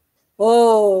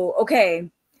 Oh, okay.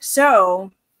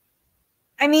 So,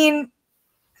 I mean,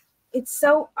 it's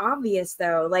so obvious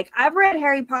though. Like, I've read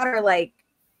Harry Potter like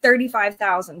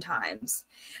 35,000 times.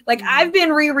 Like, I've been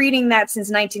rereading that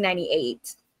since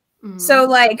 1998. So,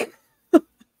 like,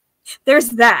 there's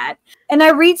that. And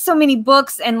I read so many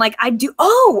books and like I do.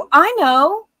 Oh, I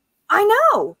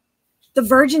know. The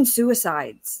Virgin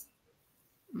Suicides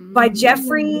by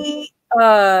Jeffrey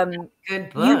good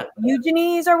book.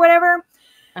 Eugenes or whatever.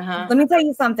 Let me tell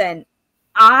you something.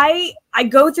 I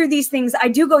go through these things. I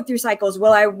do go through cycles.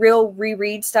 Will I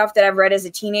reread stuff that I've read as a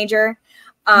teenager?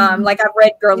 Like I've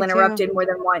read Girl Interrupted more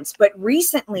than once. But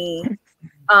recently,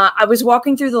 I was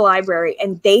walking through the library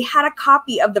and they had a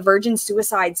copy of The Virgin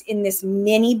Suicides in this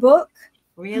mini book.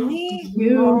 Really?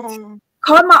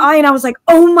 Caught my eye and I was like,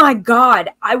 oh my God,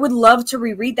 I would love to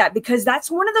reread that because that's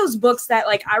one of those books that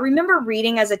like I remember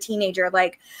reading as a teenager.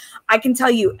 Like I can tell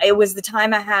you, it was the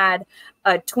time I had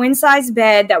a twin size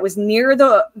bed that was near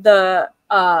the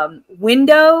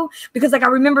window because like I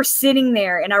remember sitting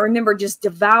there and I remember just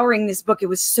devouring this book. It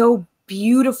was so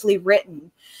beautifully written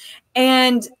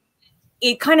and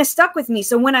it kind of stuck with me.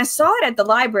 So when I saw it at the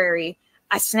library,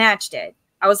 I snatched it.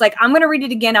 I was like, I'm going to read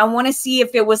it again. I want to see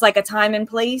if it was like a time and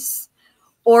place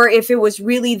or if it was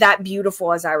really that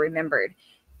beautiful as I remembered.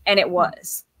 And it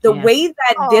was. The way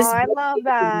that I love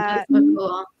that.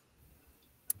 Cool.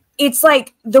 It's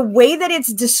like the way that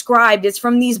it's described, it's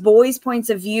from these boys' points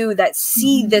of view that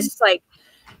see this, like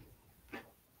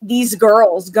these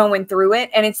girls going through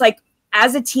it. And it's like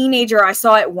as a teenager, I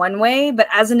saw it one way, but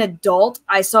as an adult,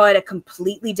 I saw it a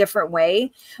completely different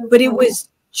way. But it was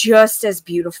just as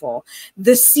beautiful.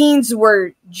 The scenes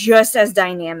were just as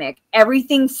dynamic.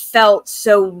 Everything felt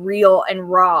so real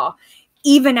and raw,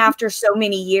 even after so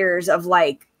many years of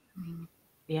like,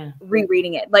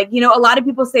 rereading it. Like, a lot of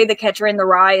people say The Catcher in the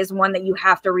Rye is one that you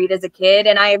have to read as a kid,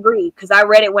 and I agree, because I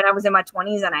read it when I was in my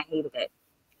 20s and I hated it.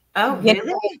 Oh,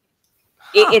 really?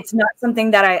 It's not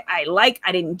something that I like.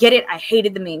 I didn't get it. I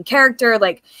hated the main character.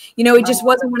 Like, it just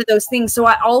wasn't one of those things. So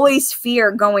I always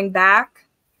fear going back.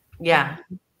 Yeah.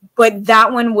 But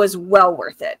that one was well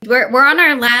worth it. We're on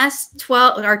our last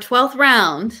 12th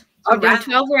round. So we're doing Alright.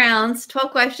 12 rounds,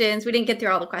 12 questions. We didn't get through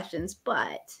all the questions,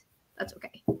 but that's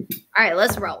okay. All right,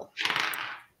 let's roll.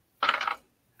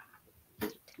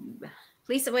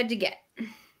 Lisa, what'd you get?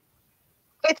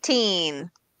 15.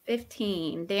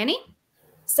 15. Danny?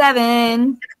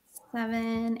 7.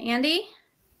 7. Andy?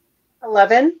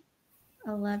 11.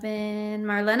 11.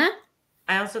 Marlena?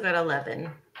 I also got 11.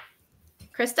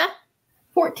 Krista?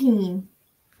 14.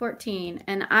 14.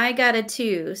 And I got a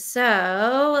 2.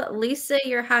 So, Lisa,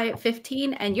 you're high at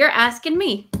 15, and you're asking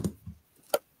me.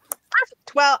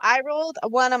 Well, I rolled a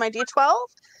 1 on my D12.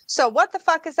 So what the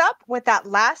fuck is up with that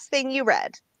last thing you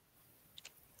read?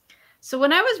 So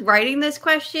when I was writing this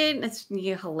question, it's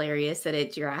hilarious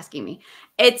that you're asking me.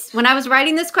 It's when I was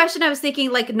writing this question, I was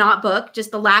thinking like not book,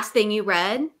 just the last thing you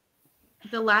read.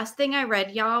 The last thing I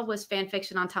read, y'all, was fan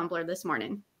fiction on Tumblr this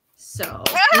morning. So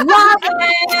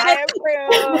I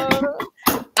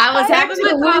approve. I was having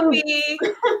my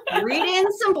coffee, reading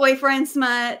some boyfriend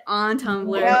smut on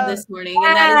Tumblr this morning,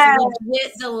 and that is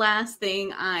legit the last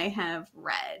thing I have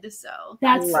read. So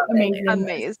That's amazing.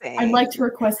 Amazing. I'd like to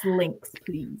request links,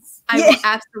 please. I will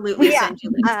absolutely send you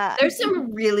links. There's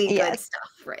some really good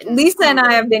stuff written. Lisa and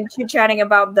I have been chit-chatting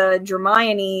about the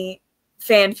Hermione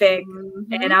fanfic,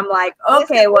 and I'm like,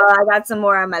 okay, well, I got some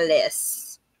more on my list.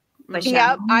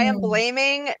 Yep, I am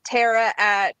blaming Tara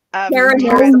at Tara,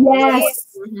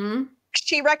 yes.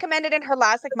 She recommended in her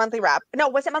last monthly wrap. No,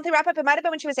 was it monthly wrap up? It might have been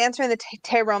when she was answering the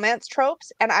Tay romance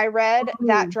tropes. And I read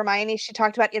that Hermione, she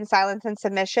talked about In Silence and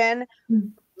Submission.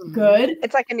 Good.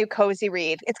 It's like a new cozy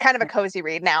read. It's kind of a cozy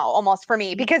read now, almost for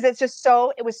me, because it's just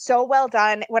it was so well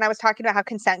done. When I was talking about how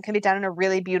consent can be done in a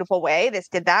really beautiful way, this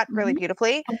did that really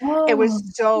beautifully. It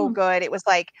was so good. It was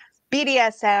like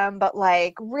BDSM, but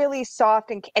like really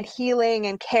soft and healing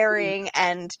and caring,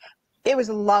 and it was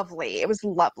lovely. It was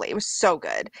lovely. It was so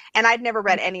good. And I'd never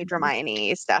read any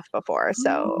Hermione stuff before,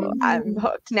 so I'm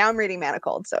hooked. Now I'm reading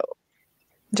Manacled, so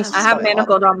just I have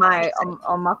Manacled on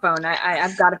my phone.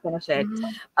 I've got to finish it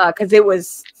because it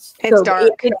was so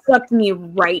dark. It sucked me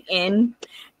right in.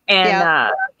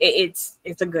 And it's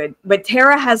a good, but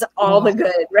Tara has all the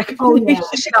good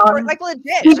recommendations. Like legit.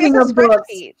 Speaking of books,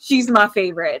 she's my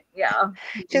favorite. Yeah.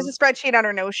 She has a spreadsheet on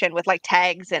her Notion with like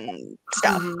tags and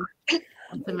stuff.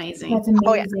 That's amazing. That's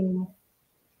amazing.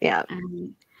 Yeah.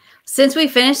 Since we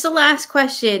finished the last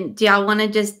question, do y'all want to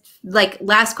just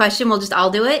last question? We'll just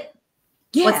all do it.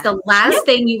 Yeah. What's the last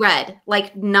thing you read?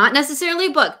 Like not necessarily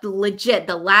a book, legit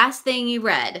the last thing you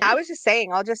read. I was just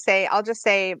saying, I'll just say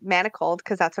Manacled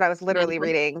because that's what I was literally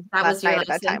reading last night at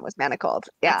that time was Manacled.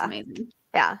 Yeah. That's amazing.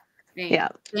 Yeah. Great. Yeah.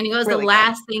 And it was really the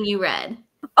last thing you read.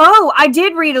 Oh, I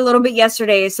did read a little bit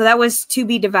yesterday, so that was To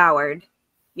Be Devoured.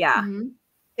 Yeah.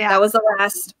 Yeah. That was the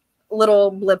last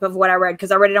little blip of what I read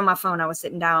because I read it on my phone. I was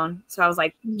sitting down. So I was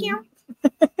like, yeah.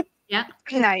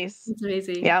 Nice. That's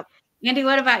amazing. Yep. Andy,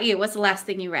 what about you? What's the last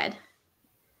thing you read?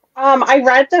 I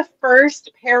read the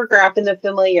first paragraph in The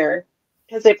Familiar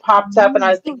because it popped up and I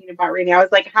was thinking about reading. I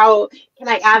was like, how can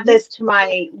I add this to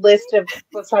my list of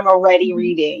books I'm already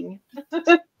reading?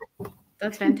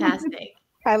 That's fantastic.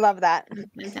 I love that.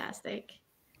 Fantastic.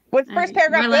 What's the first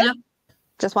paragraph? Good?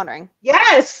 Just wondering.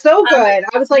 Yes, so good.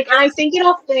 I was like, and I think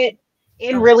it'll fit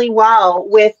in really well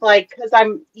with because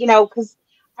I'm, because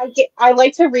I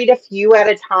like to read a few at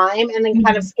a time and then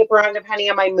kind of skip around depending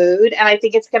on my mood. And I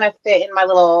think it's going to fit in my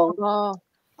little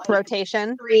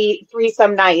rotation.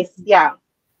 Threesome nice. Yeah.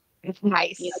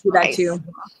 Nice. Yeah, do that too.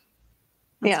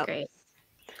 That's great.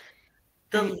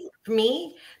 For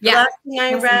me, the last thing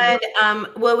I read,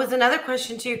 well, it was another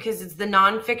question too, because it's the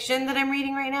nonfiction that I'm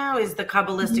reading right now is The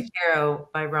Kabbalistic Tarot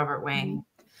by Robert Wang.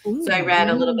 Ooh. So I read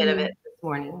a little bit of it this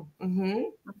morning.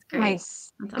 That's great.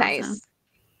 Nice. That's awesome. Nice.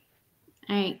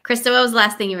 All right. Krista, what was the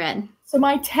last thing you read? So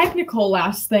my technical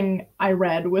last thing I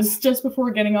read was just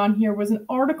before getting on here was an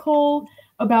article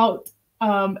about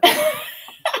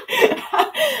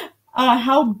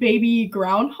how baby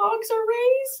groundhogs are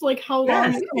raised, like how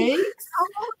long it takes.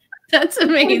 That's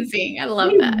amazing. I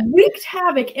love that. Wreaked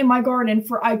havoc in my garden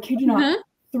for, I kid you not,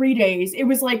 3 days. It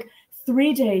was like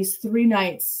 3 days, 3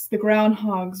 nights. The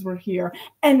groundhogs were here,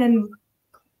 and then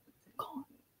gone.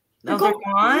 Those are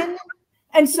gone.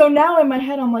 And so now in my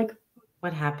head, I'm like,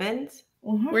 what happened?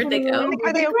 Where'd they go?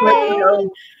 Are they okay?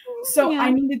 So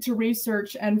I needed to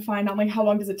research and find out like how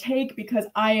long does it take, because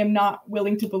I am not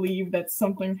willing to believe that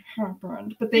something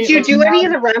happened. But did you do any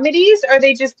of the remedies, or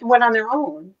they just went on their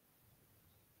own?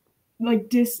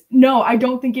 Like no, I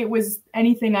don't think it was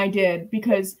anything I did,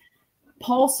 because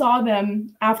Paul saw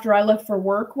them after I left for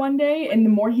work one day in the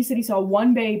morning. He said he saw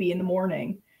one baby in the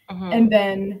morning, and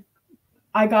then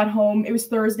I got home. It was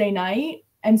Thursday night,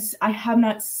 and I have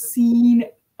not seen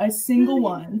a single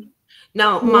one.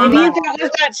 No, Maybe Mama. that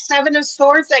was that 7 of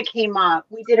Swords that came up.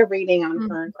 We did a reading on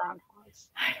her groundhogs.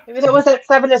 Maybe that was that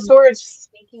 7 of Swords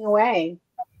sneaking away.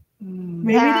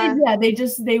 Maybe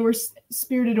they were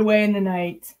spirited away in the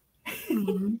night.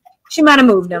 She might have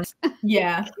moved them.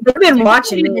 Yeah. They've been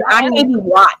watching me. I can be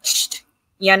watched.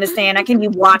 You understand? I can be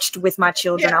watched with my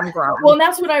children. I'm grown. Well, and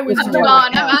that's what I was doing. Come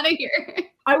on, I'm out of here.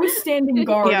 I was standing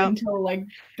guard until like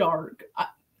dark.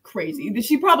 Crazy.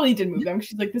 She probably did move them.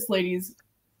 She's like, this lady's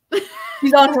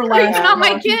she's on her last. Creeping on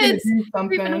my kids.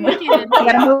 Creeping on my kids. I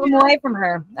gotta move them away from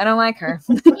her. I don't like her.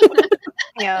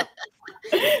 Yeah.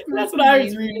 That's what I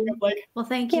was reading. Like, well,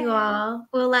 thank you all.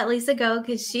 We'll let Lisa go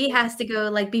because she has to go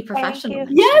like be professional.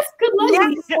 Yes, good luck.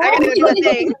 Yes, I gotta do a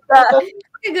thing.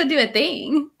 Go do a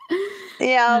thing.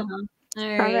 Yeah. All All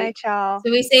right. right, y'all.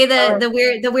 So we say the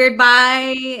weird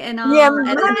bye and all. Yeah, and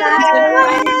bye.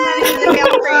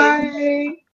 Bye.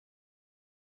 Bye.